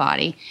your own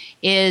body,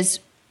 is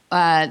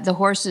the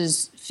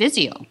horse's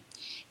physio.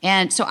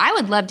 And so I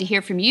would love to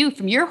hear from you,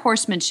 from your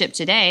horsemanship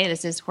today,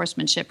 this is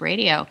Horsemanship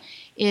Radio,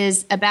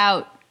 is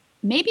about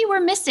maybe we're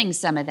missing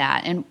some of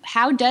that. And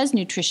how does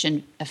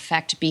nutrition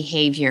affect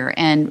behavior?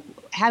 And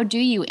how do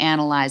you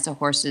analyze a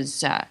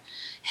horse's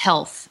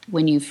health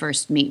when you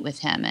first meet with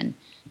him? And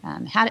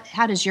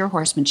how does your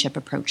horsemanship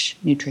approach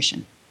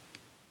nutrition?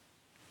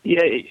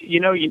 Yeah,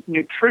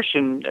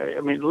 nutrition,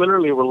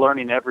 literally we're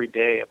learning every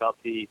day about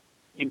the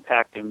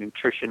impact of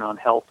nutrition on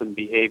health and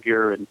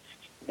behavior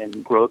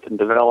and growth and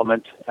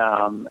development.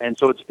 And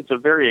so it's a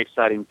very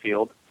exciting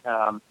field.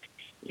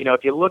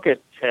 If you look at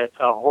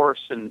a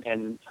horse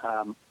and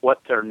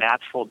what their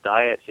natural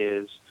diet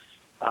is,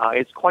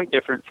 it's quite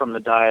different from the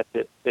diet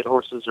that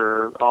horses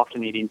are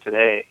often eating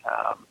today.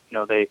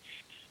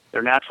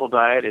 Their natural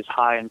diet is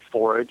high in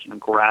forage and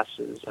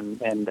grasses,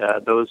 and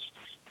those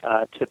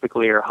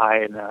typically are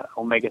high in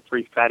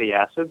omega-3 fatty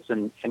acids.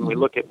 And we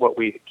look at what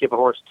we give a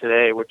horse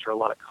today, which are a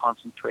lot of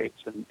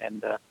concentrates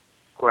and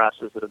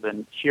grasses that have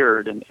been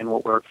cured. And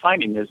what we're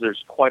finding is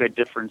there's quite a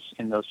difference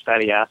in those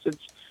fatty acids.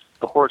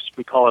 The horse,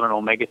 we call it an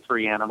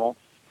omega-3 animal.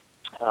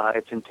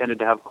 It's intended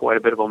to have quite a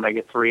bit of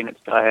omega-3 in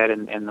its diet,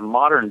 and the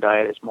modern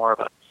diet is more of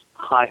a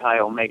high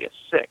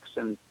omega-6.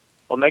 And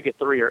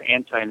omega-3 are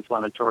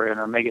anti-inflammatory, and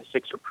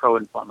omega-6 are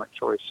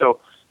pro-inflammatory.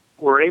 So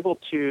we're able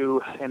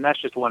to, and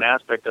that's just one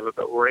aspect of it,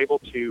 but we're able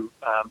to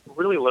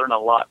really learn a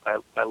lot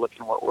by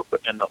looking at what we're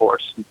putting in the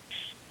horse.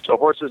 So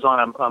horses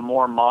on a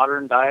more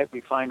modern diet,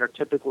 we find, are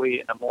typically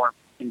in a more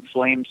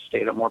inflamed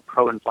state, a more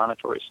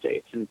pro-inflammatory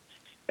state, and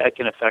that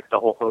can affect a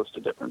whole host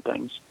of different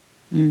things.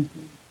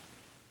 Mm-hmm.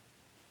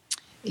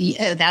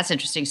 Yeah, that's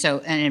interesting. So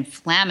an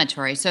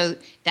inflammatory, so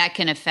that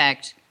can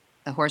affect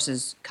the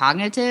horse's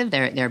cognitive,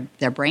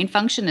 their brain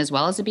function, as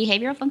well as the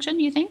behavioral function,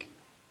 you think?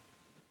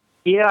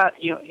 Yeah,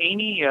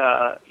 any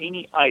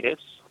itis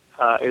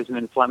is an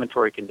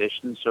inflammatory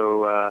condition.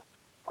 So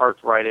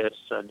arthritis,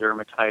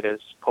 dermatitis,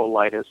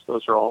 colitis,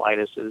 those are all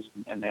itises,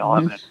 and they all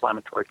have an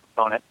inflammatory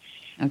component.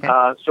 Okay.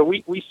 So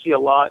we see a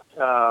lot,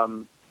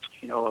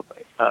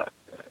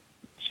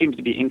 seems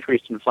to be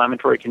increased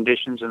inflammatory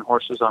conditions in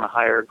horses on a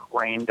higher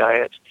grain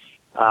diet.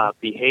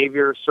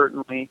 Behavior,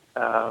 certainly,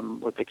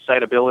 with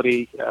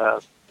excitability.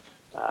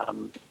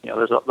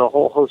 There's the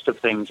whole host of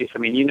things. If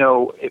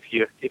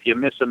you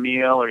miss a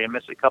meal or you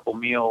miss a couple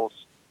meals,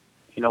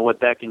 what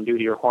that can do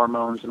to your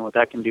hormones and what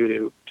that can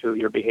do to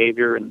your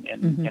behavior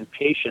and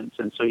patience.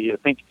 And so you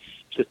think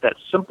just that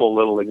simple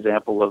little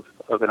example of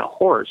in a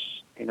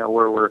horse,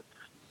 where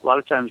a lot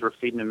of times we're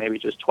feeding them maybe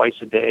just twice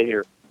a day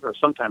or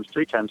sometimes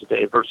 3 times a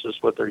day versus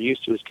what they're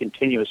used to is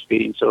continuous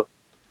feeding. So,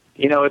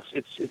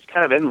 it's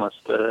kind of endless,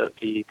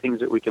 the things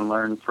that we can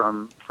learn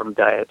from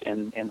diet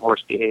and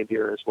horse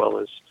behavior as well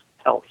as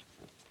health.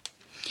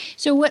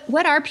 So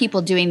what are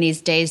people doing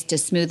these days to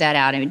smooth that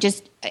out? I mean,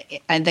 just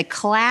the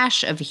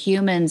clash of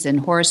humans and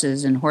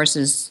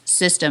horses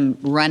system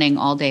running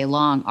all day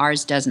long.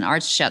 Ours doesn't.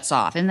 Ours shuts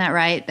off. Isn't that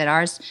right? That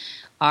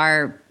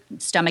our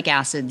stomach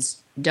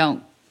acids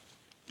don't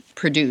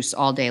produce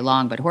all day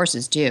long, but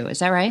horses do. Is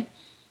that right?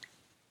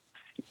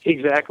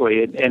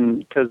 Exactly, and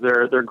because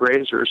they're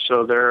grazers,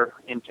 so they're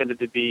intended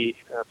to be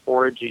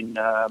foraging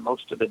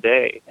most of the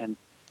day, and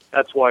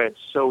that's why it's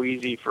so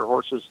easy for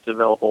horses to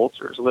develop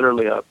ulcers.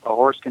 Literally, a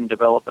horse can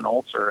develop an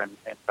ulcer in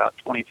about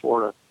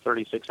 24 to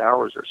 36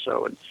 hours or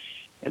so,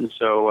 and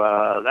so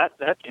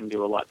that can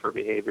do a lot for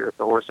behavior. If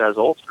the horse has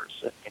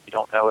ulcers, if you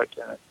don't know it,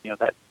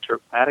 that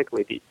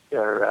dramatically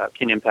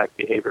can impact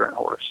behavior in a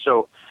horse.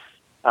 So,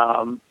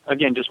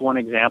 again, just one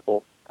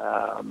example.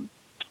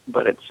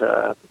 But it's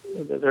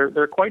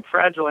they're quite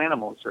fragile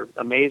animals. They're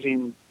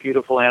amazing,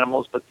 beautiful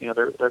animals, but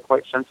they're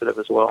quite sensitive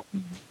as well.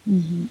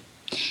 Mm-hmm.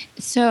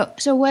 So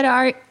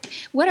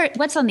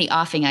what's on the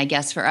offing, I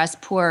guess, for us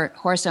poor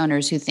horse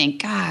owners who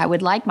think, I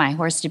would like my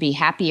horse to be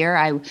happier.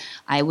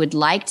 I would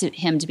like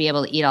him to be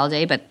able to eat all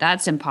day, but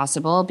that's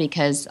impossible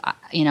because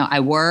I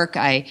work.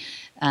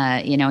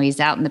 He's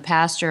out in the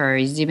pasture or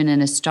he's even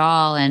in a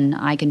stall, and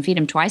I can feed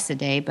him twice a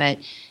day. But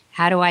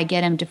how do I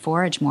get him to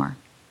forage more?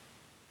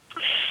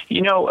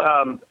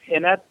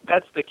 And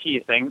that's the key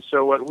thing.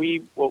 So what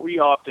we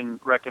often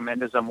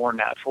recommend is a more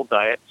natural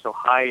diet, so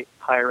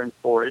higher in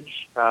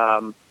forage.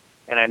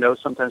 And I know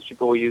sometimes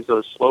people will use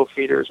those slow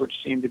feeders,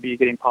 which seem to be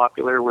getting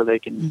popular, where they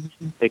can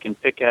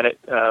pick at it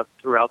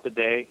throughout the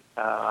day,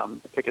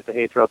 pick at the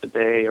hay throughout the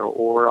day,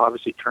 or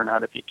obviously turn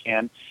out if you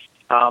can.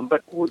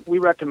 But we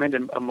recommend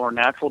a more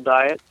natural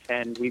diet,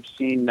 and we've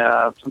seen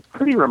some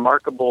pretty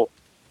remarkable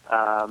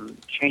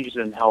changes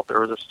in health. There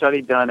was a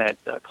study done at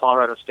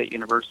Colorado State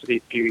University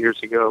a few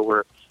years ago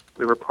where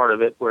we were part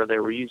of it, where they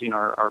were using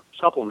our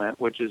supplement,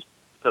 which is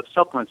the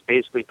supplement's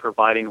basically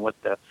providing what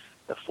the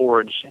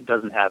forage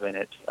doesn't have in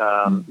it,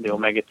 the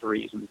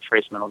omega-3s and the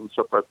trace minerals and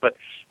so forth. But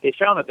they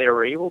found that they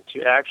were able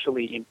to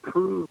actually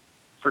improve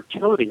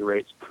fertility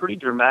rates pretty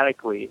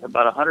dramatically,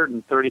 about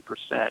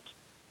 130%,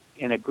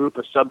 in a group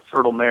of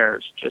subfertile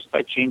mares just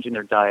by changing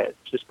their diet,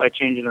 just by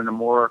changing in a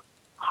more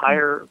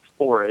higher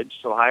forage,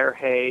 so higher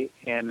hay,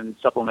 and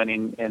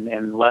supplementing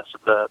and less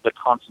of the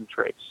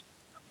concentrates.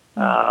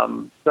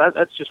 So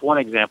that's just one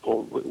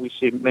example. We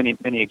see many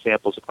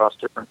examples across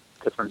different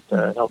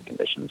health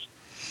conditions.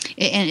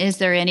 And is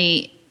there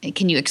any?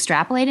 Can you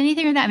extrapolate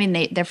anything from that? I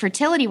mean, their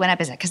fertility went up.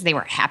 Is that because they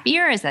were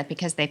happier? Is that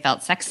because they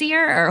felt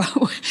sexier, or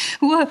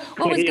what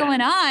was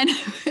going on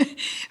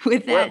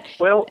with that?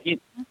 Well,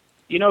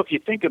 if you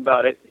think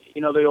about it,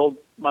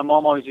 my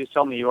mom always used to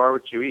tell me, "You are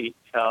what you eat,"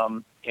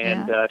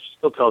 and she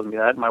still tells me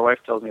that. My wife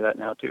tells me that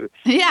now too.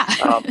 Yeah.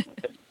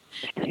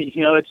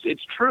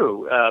 It's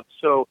true.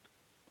 So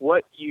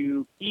what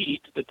you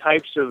eat, the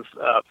types of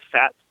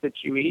fats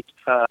that you eat,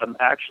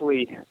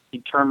 actually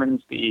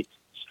determines the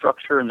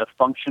structure and the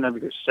function of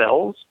your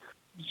cells.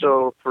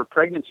 So for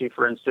pregnancy,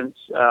 for instance,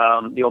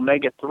 the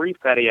omega-3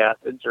 fatty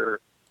acids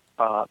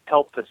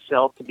help the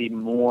cell to be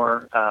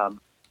more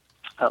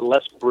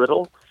less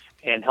brittle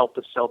and help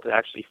the cell to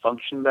actually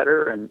function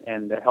better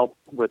and to help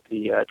with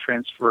the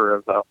transfer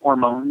of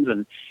hormones.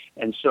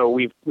 And so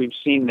we've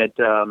seen that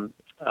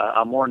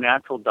a more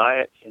natural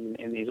diet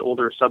in these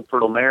older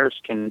subfertile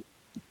mares can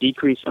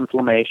decrease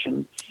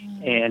inflammation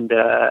and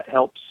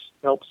helps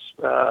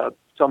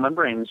cell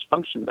membranes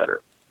function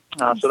better.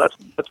 So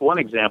that's one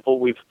example.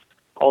 We've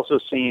also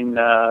seen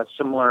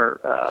similar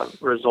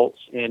results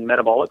in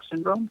metabolic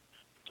syndrome.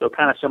 So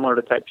kind of similar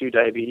to type 2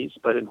 diabetes,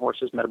 but in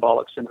horses,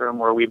 metabolic syndrome,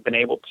 where we've been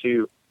able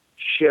to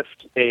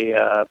shift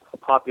a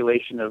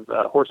population of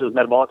horses with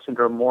metabolic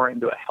syndrome more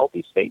into a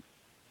healthy state,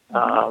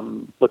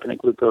 looking at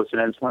glucose and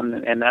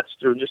insulin, and that's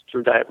through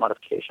diet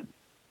modification.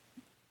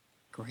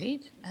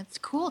 Great. That's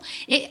cool.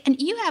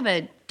 And you have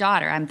a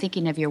daughter. I'm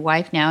thinking of your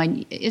wife now.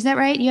 And is that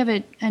right? You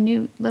have a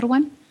new little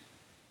one?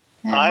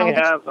 I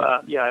have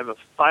a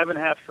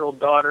 5.5-year-old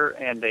daughter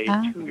and a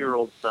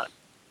 2-year-old son.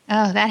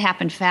 Oh, that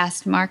happened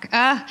fast, Mark.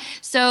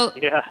 So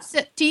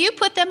do you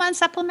put them on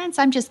supplements?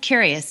 I'm just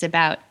curious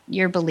about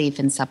your belief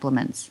in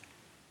supplements.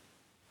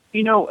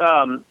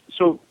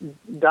 So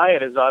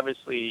diet is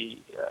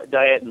obviously,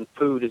 diet and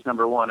food is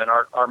number one. And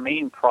our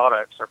main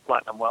products, our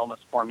Platinum Wellness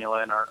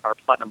Formula and our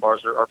Platinum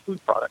Bars are food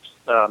products,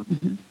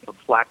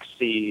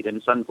 flaxseed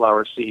and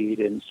sunflower seed.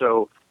 And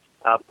so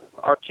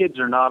our kids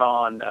are not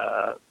on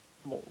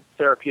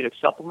therapeutic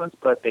supplements,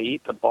 but they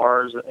eat the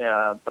bars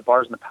and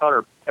the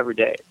powder every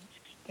day.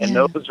 And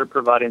those are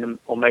providing them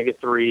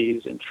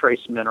omega-3s and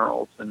trace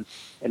minerals and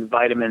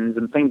vitamins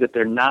and things that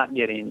they're not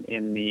getting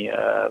in the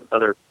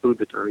other food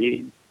that they're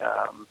eating.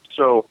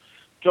 So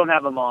don't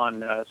have them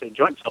on, say,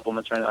 joint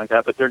supplements or anything like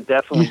that, but they're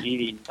definitely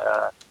eating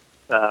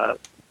the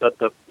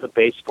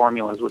base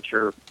formulas, which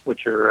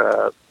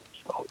are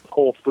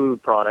whole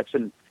food products.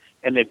 And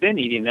they've been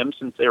eating them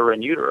since they were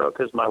in utero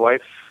because my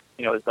wife,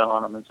 has been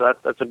on them. And so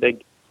that's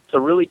a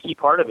really key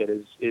part of it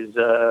is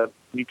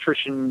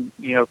nutrition,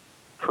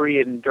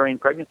 pre and during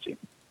pregnancy.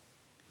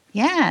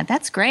 Yeah,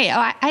 that's great.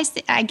 Oh,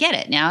 I get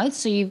it now.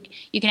 So you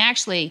can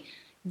actually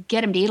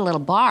get them to eat a little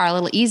bar a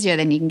little easier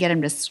than you can get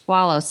them to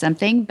swallow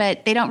something,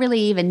 but they don't really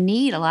even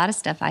need a lot of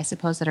stuff, I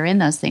suppose, that are in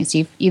those things.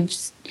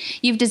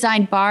 You've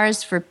designed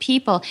bars for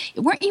people.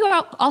 Weren't you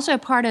also a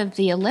part of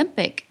the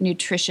Olympic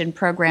nutrition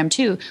program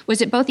too?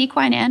 Was it both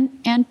equine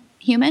and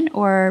human,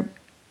 or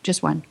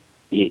just one?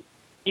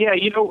 Yeah,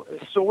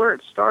 so where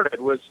it started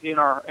was in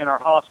our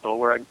hospital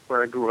where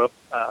I grew up.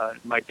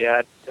 My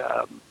dad,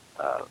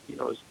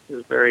 was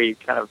very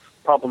kind of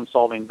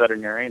problem-solving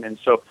veterinarian, and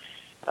so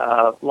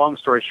long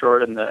story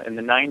short, in the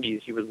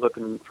 90s, he was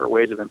looking for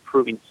ways of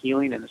improving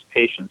healing in his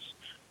patients,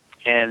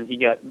 and he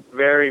got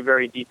very,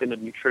 very deep into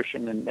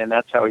nutrition, and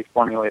that's how he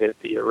formulated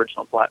the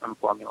original Platinum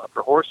formula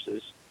for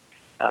horses.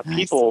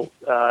 People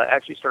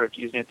actually started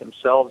using it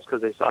themselves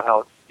because they saw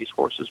how these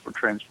horses were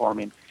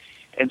transforming.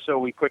 And so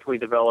we quickly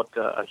developed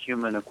a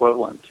human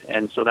equivalent,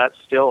 and so that's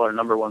still our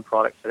number one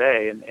product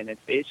today. And it's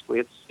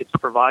basically it's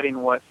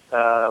providing what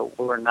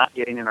we're not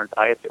getting in our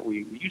diet that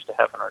we used to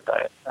have in our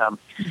diet.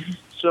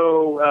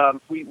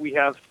 So we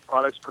have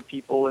products for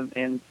people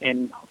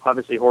and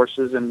obviously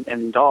horses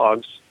and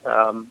dogs.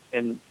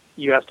 And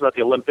you asked about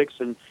the Olympics,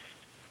 and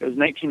it was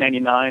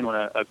 1999 when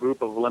a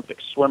group of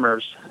Olympic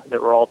swimmers that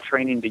were all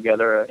training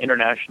together, an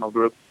international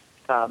group,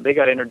 they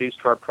got introduced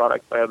to our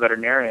product by a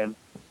veterinarian.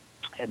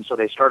 And so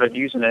they started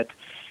using it,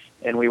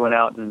 and we went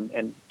out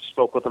and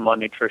spoke with them on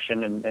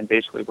nutrition, and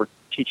basically we're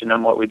teaching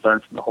them what we'd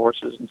learned from the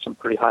horses, and some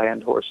pretty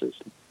high-end horses.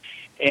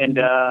 And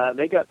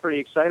they got pretty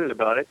excited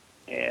about it,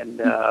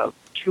 and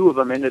 2 of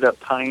them ended up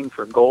tying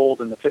for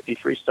gold in the 50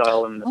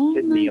 freestyle in the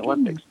Sydney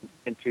Olympics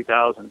in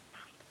 2000.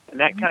 And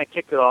that kind of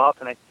kicked it off,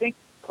 and I think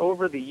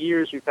over the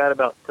years we've had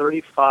about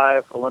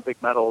 35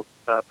 Olympic medals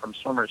from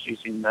swimmers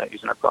using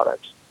our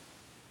products.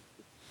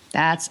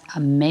 That's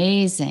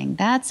amazing.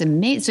 That's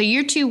amazing. So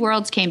your 2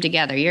 worlds came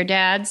together. Your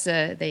dad's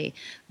the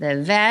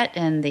vet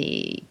and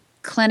the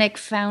clinic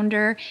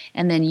founder,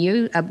 and then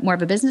you, more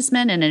of a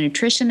businessman and a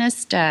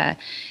nutritionist.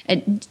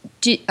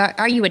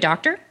 Are you a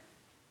doctor?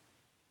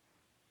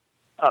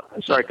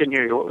 Sorry, I couldn't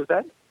hear you. What was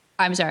that?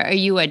 I'm sorry. Are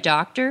you a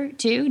doctor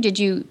too? Did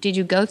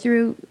you go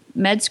through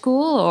med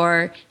school,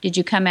 or did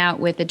you come out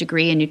with a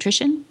degree in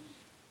nutrition?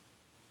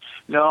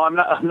 No, I'm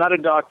not a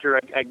doctor.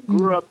 I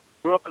grew up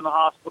in the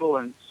hospital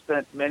and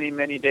spent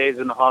many days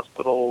in the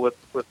hospital with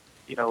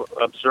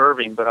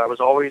observing. But I was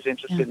always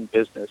interested in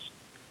business.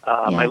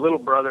 My little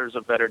brother's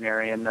a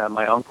veterinarian.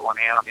 My uncle and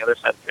aunt on the other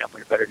side of the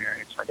family are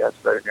veterinarians. My dad's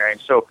a veterinarian.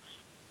 So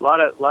a lot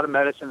of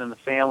medicine in the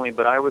family.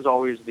 But I was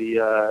always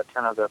the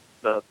kind of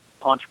the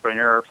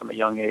entrepreneur from a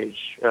young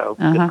age,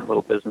 different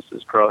little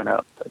businesses growing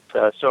up.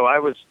 But so I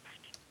was,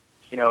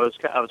 I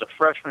was a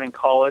freshman in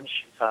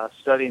college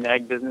studying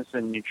ag business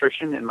and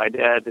nutrition, and my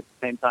dad at the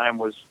same time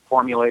was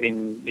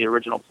formulating the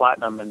original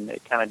Platinum, and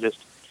it kind of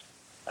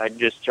I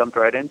just jumped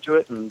right into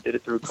it and did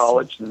it through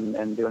college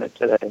and doing it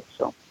today.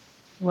 So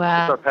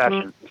wow, it's our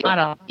passion.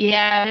 Model.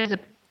 Yeah, it is a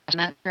passion.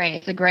 That's great.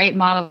 It's a great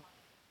model.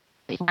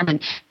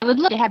 And I would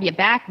love to have you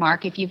back,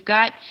 Mark. If you've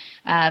got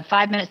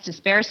 5 minutes to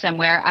spare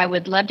somewhere, I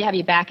would love to have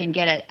you back and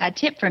get a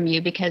tip from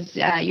you, because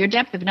your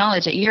depth of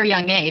knowledge at your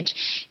young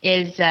age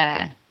is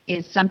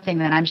something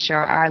that I'm sure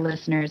our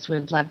listeners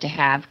would love to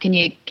have. Can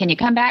you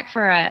come back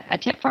for a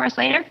tip for us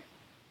later?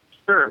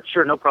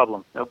 Sure, no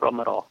problem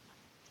at all.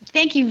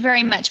 Thank you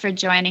very much for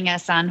joining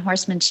us on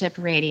Horsemanship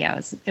Radio.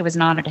 It was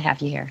an honor to have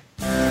you here.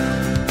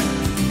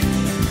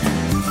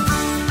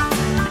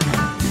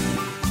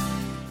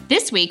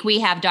 This week, we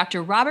have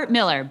Dr. Robert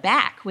Miller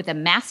back with a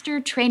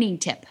master training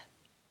tip.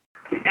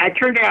 It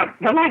turned out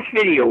the last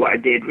video I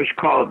did was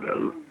called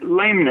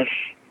Lameness,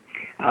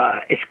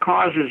 Its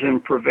Causes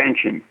and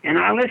Prevention. And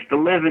I list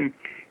 11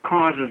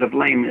 causes of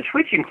lameness,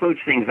 which includes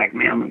things like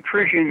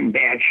malnutrition,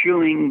 bad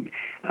shoeing,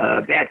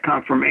 bad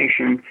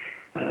conformation,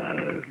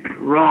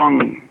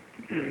 wrong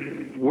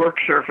work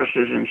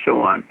surfaces, and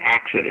so on,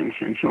 accidents,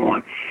 and so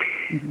on.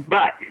 Mm-hmm.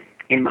 But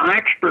in my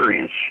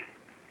experience,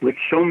 with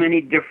so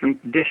many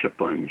different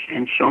disciplines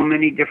and so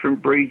many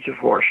different breeds of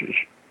horses,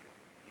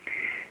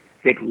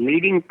 the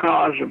leading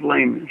cause of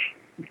lameness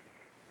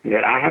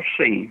that I have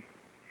seen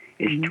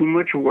is too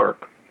much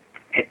work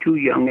at too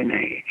young an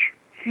age.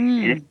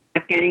 And it's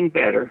not getting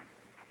better,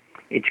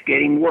 it's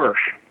getting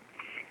worse.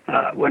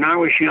 When I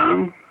was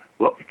young,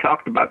 we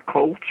talked about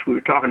colts. We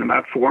were talking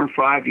about 4 and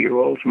 5 year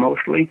olds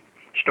mostly,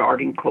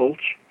 starting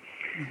colts.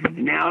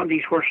 Mm-hmm. Now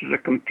these horses are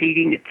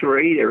competing at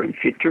 3. They're in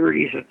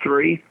futurities at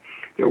 3.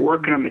 They're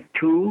working them at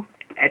 2,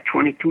 at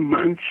 22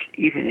 months,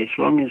 even as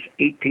long as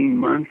 18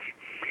 months.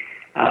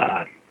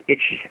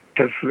 It's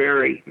a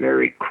very,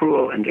 very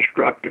cruel and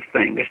destructive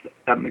thing.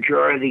 A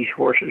majority of these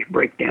horses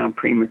break down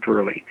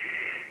prematurely.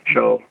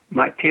 So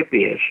my tip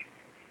is,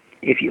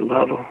 if you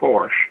love a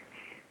horse,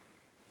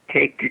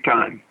 take your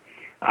time.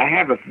 I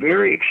have a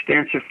very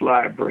extensive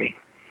library,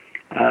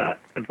 a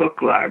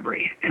book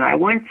library, and I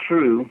went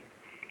through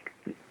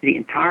the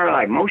entire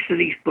life. Most of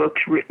these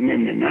books written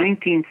in the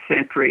 19th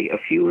century, a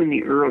few in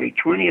the early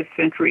 20th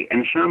century,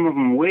 and some of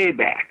them way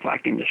back,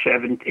 like in the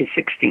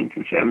 16th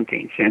and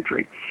 17th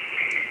century.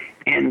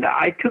 And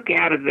I took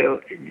out of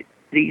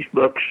these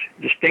books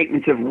the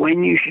statements of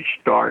when you should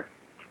start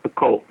a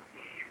colt.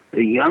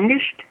 The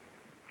youngest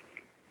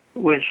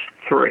was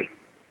 3.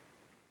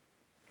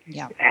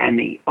 Yeah. And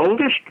the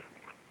oldest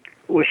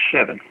was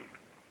 7.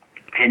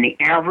 And the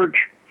average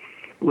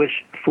was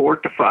 4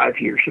 to 5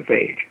 years of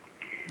age.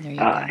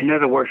 In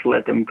other words,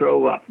 let them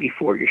grow up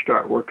before you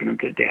start working them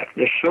to death.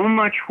 There's so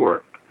much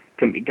work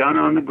can be done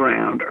on the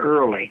ground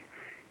early,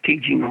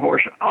 teaching a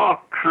horse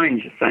all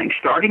kinds of things,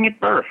 starting at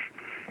birth,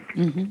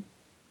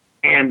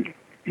 and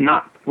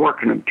not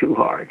working them too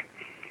hard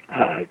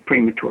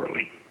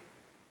prematurely.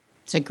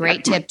 It's a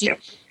great tip.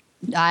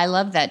 I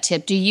love that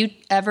tip. Do you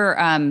ever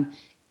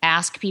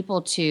ask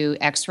people to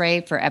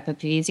X-ray for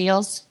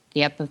epiphyseals,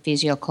 the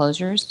epiphyseal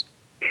closures?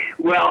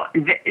 Well,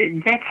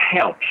 that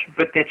helps,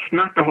 but that's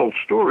not the whole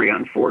story,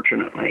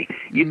 unfortunately.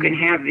 You can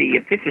have the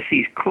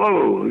epiphyses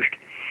closed,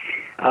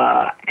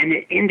 and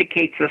it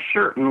indicates a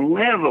certain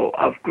level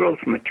of growth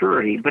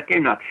maturity, but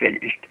they're not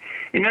finished.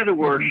 In other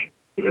words,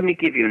 let me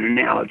give you an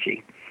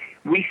analogy.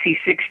 We see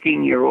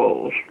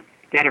 16-year-olds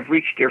that have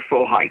reached their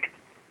full height.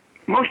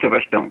 Most of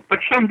us don't, but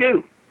some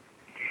do.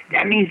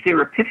 That means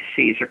their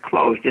epiphyses are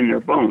closed in their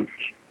bones,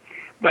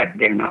 but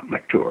they're not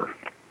mature.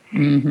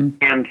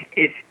 And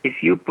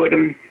if you put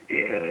them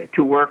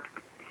to work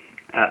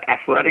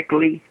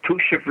athletically, too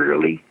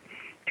severely,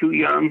 too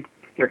young,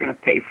 they're going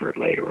to pay for it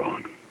later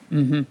on.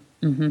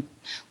 Mm-hmm.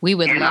 We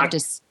would love to.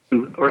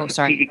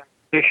 Orthopedic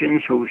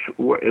physicians who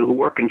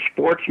work in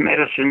sports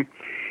medicine,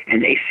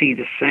 and they see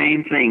the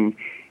same thing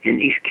in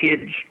these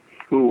kids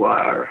who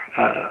are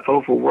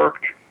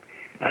overworked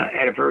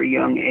at a very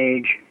young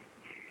age.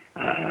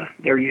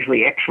 They're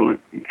usually excellent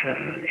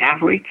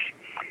athletes,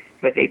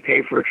 but they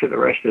pay for it for the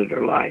rest of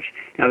their lives.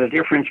 Now, the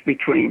difference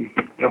between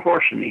the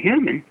horse and the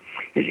human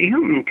is the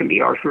human can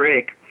be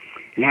arthritic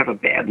and have a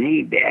bad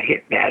knee, bad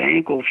hip, bad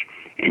ankles,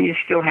 and you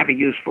still have a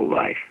useful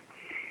life.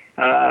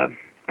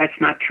 That's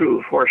not true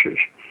of horses.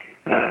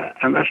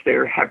 Unless they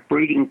have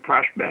breeding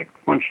prospect,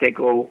 once they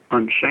go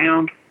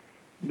unsound,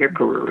 their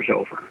career is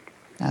over.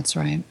 That's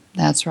right.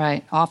 That's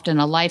right. Often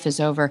a life is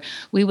over.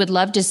 We would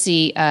love to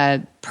see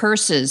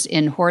purses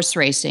in horse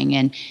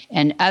racing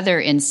and other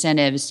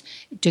incentives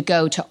to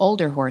go to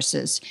older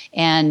horses.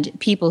 And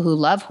people who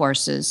love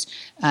horses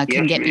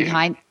can get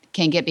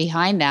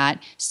behind that,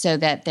 so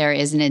that there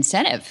is an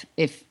incentive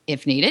if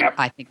needed. Yep.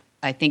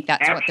 I think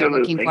that's Absolutely. What they're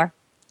looking for.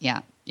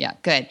 Yeah. Yeah,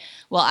 good.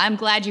 Well, I'm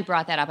glad you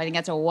brought that up. I think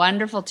that's a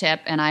wonderful tip,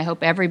 and I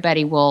hope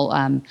everybody will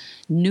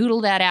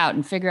noodle that out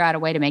and figure out a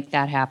way to make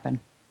that happen.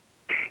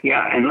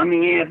 Yeah, and let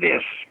me add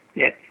this,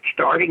 that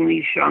starting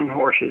these young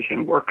horses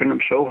and working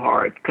them so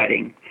hard,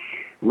 cutting,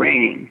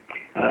 reining,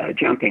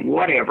 jumping,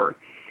 whatever,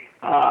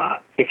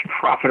 it's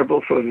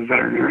profitable for the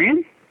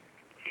veterinarian,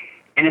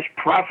 and it's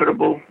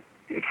profitable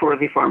for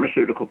the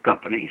pharmaceutical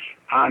companies.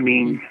 I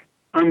mean,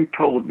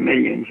 untold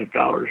millions of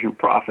dollars in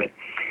profit.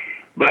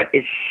 But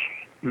it's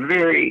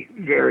very,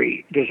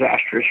 very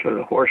disastrous for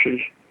the horses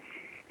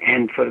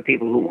and for the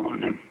people who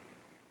own them.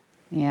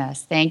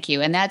 Yes, thank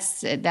you. And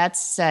that's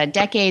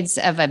decades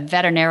of a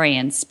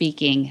veterinarian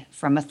speaking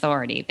from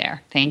authority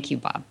there. Thank you,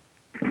 Bob.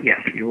 Yes,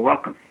 you're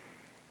welcome.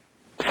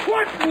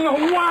 What in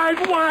the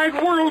wide,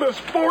 wide world of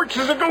sports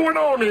is going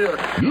on here?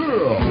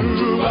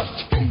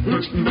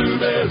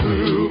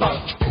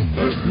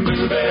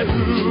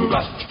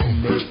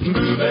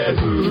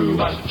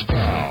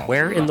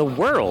 Where in the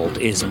world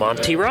is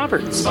Monty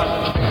Roberts?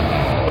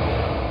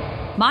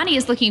 Monty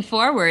is looking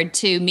forward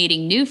to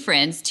meeting new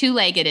friends,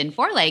 two-legged and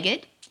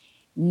four-legged.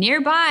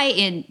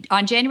 Nearby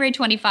on January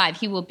 25,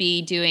 he will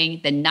be doing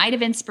the Night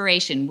of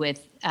Inspiration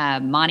with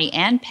Monty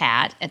and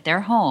Pat at their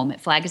home at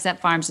Flag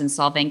Gazette Farms in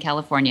Solvang,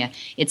 California.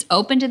 It's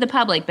open to the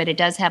public, but it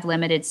does have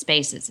limited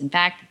spaces. In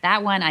fact,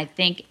 that one I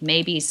think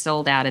may be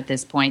sold out at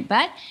this point.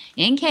 But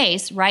in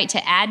case, write to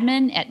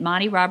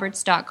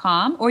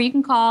admin@montyroberts.com, or you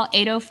can call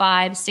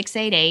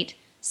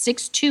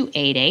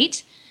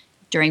 805-688-6288.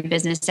 during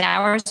business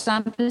hours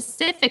on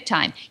Pacific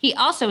time. He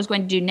also is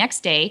going to do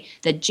next day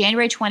the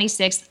January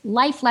 26th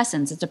Life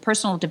Lessons. It's a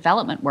personal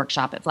development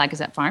workshop at Flag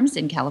Gazette Farms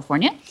in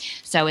California.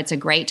 So it's a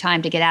great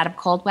time to get out of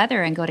cold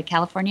weather and go to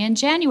California in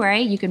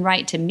January. You can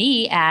write to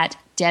me at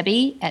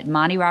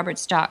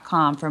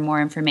Debbie@MontyRoberts.com for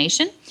more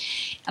information.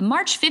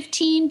 March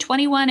 15,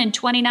 21, and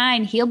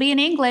 29, he'll be in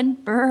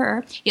England.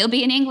 Brr. He'll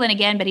be in England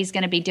again, but he's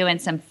going to be doing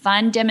some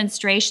fun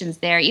demonstrations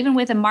there, even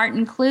with a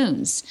Martin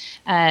Clunes.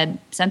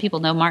 Some people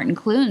know Martin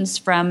Clunes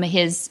from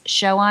his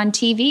show on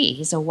TV.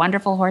 He's a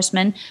wonderful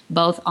horseman,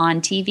 both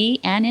on TV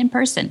and in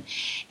person.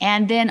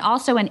 And then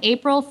also in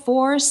April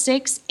 4,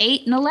 6,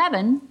 8, and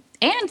 11,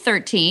 and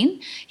 13,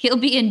 he'll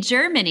be in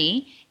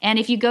Germany. And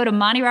if you go to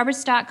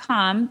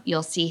MontyRoberts.com,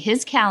 you'll see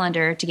his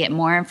calendar to get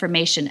more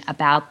information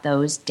about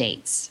those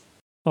dates.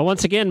 Well,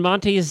 once again,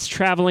 Monty is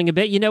traveling a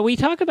bit. You know, we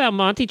talk about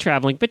Monty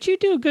traveling, but you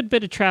do a good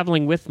bit of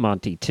traveling with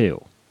Monty, too,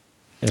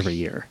 every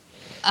year.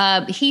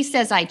 He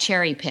says I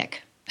cherry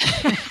pick.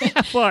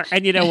 Well,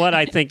 and you know what?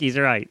 I think he's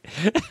right.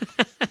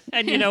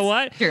 And you know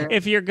what? Sure.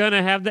 If you're going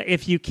to have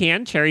if you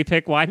can cherry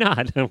pick, why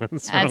not?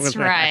 That's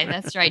right.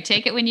 That's right.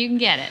 Take it when you can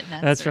get it.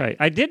 That's right.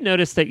 I did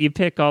notice that you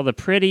pick all the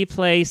pretty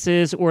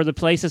places or the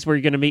places where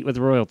you're going to meet with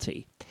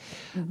royalty.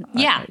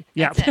 Yeah.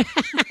 Yeah. That's it.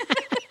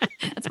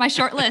 That's my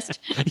short list.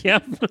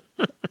 Yep.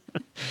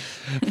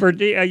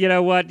 You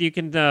know what? You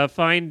can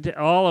find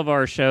all of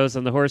our shows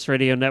on the Horse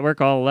Radio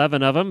Network, all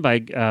 11 of them, by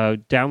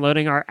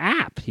downloading our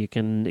app. You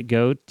can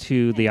go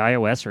to the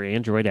iOS or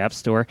Android App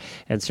Store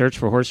and search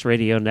for Horse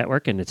Radio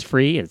Network, and it's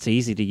free. It's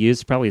easy to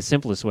use. Probably the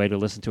simplest way to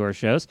listen to our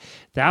shows.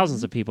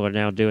 Thousands of people are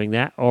now doing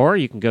that. Or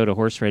you can go to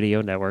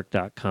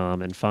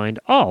horseradionetwork.com and find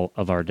all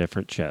of our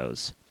different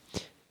shows.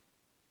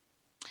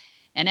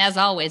 And as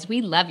always, we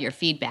love your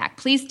feedback.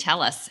 Please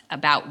tell us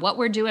about what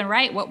we're doing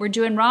right, what we're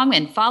doing wrong,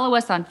 and follow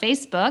us on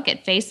Facebook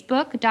at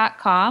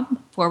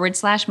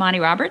facebook.com/Monty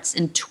Roberts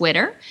and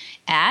Twitter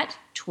at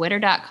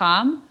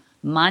twitter.com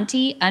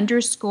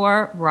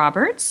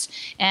Monty_Roberts.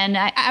 And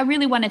I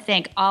really want to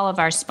thank all of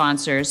our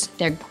sponsors.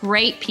 They're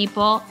great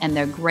people and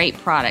they're great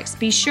products.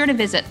 Be sure to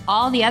visit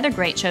all the other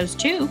great shows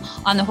too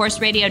on the Horse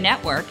Radio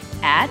Network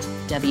at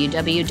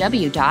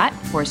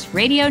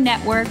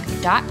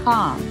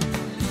www.horseradionetwork.com.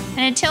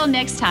 And until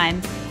next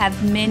time,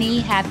 have many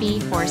happy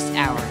horse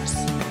hours.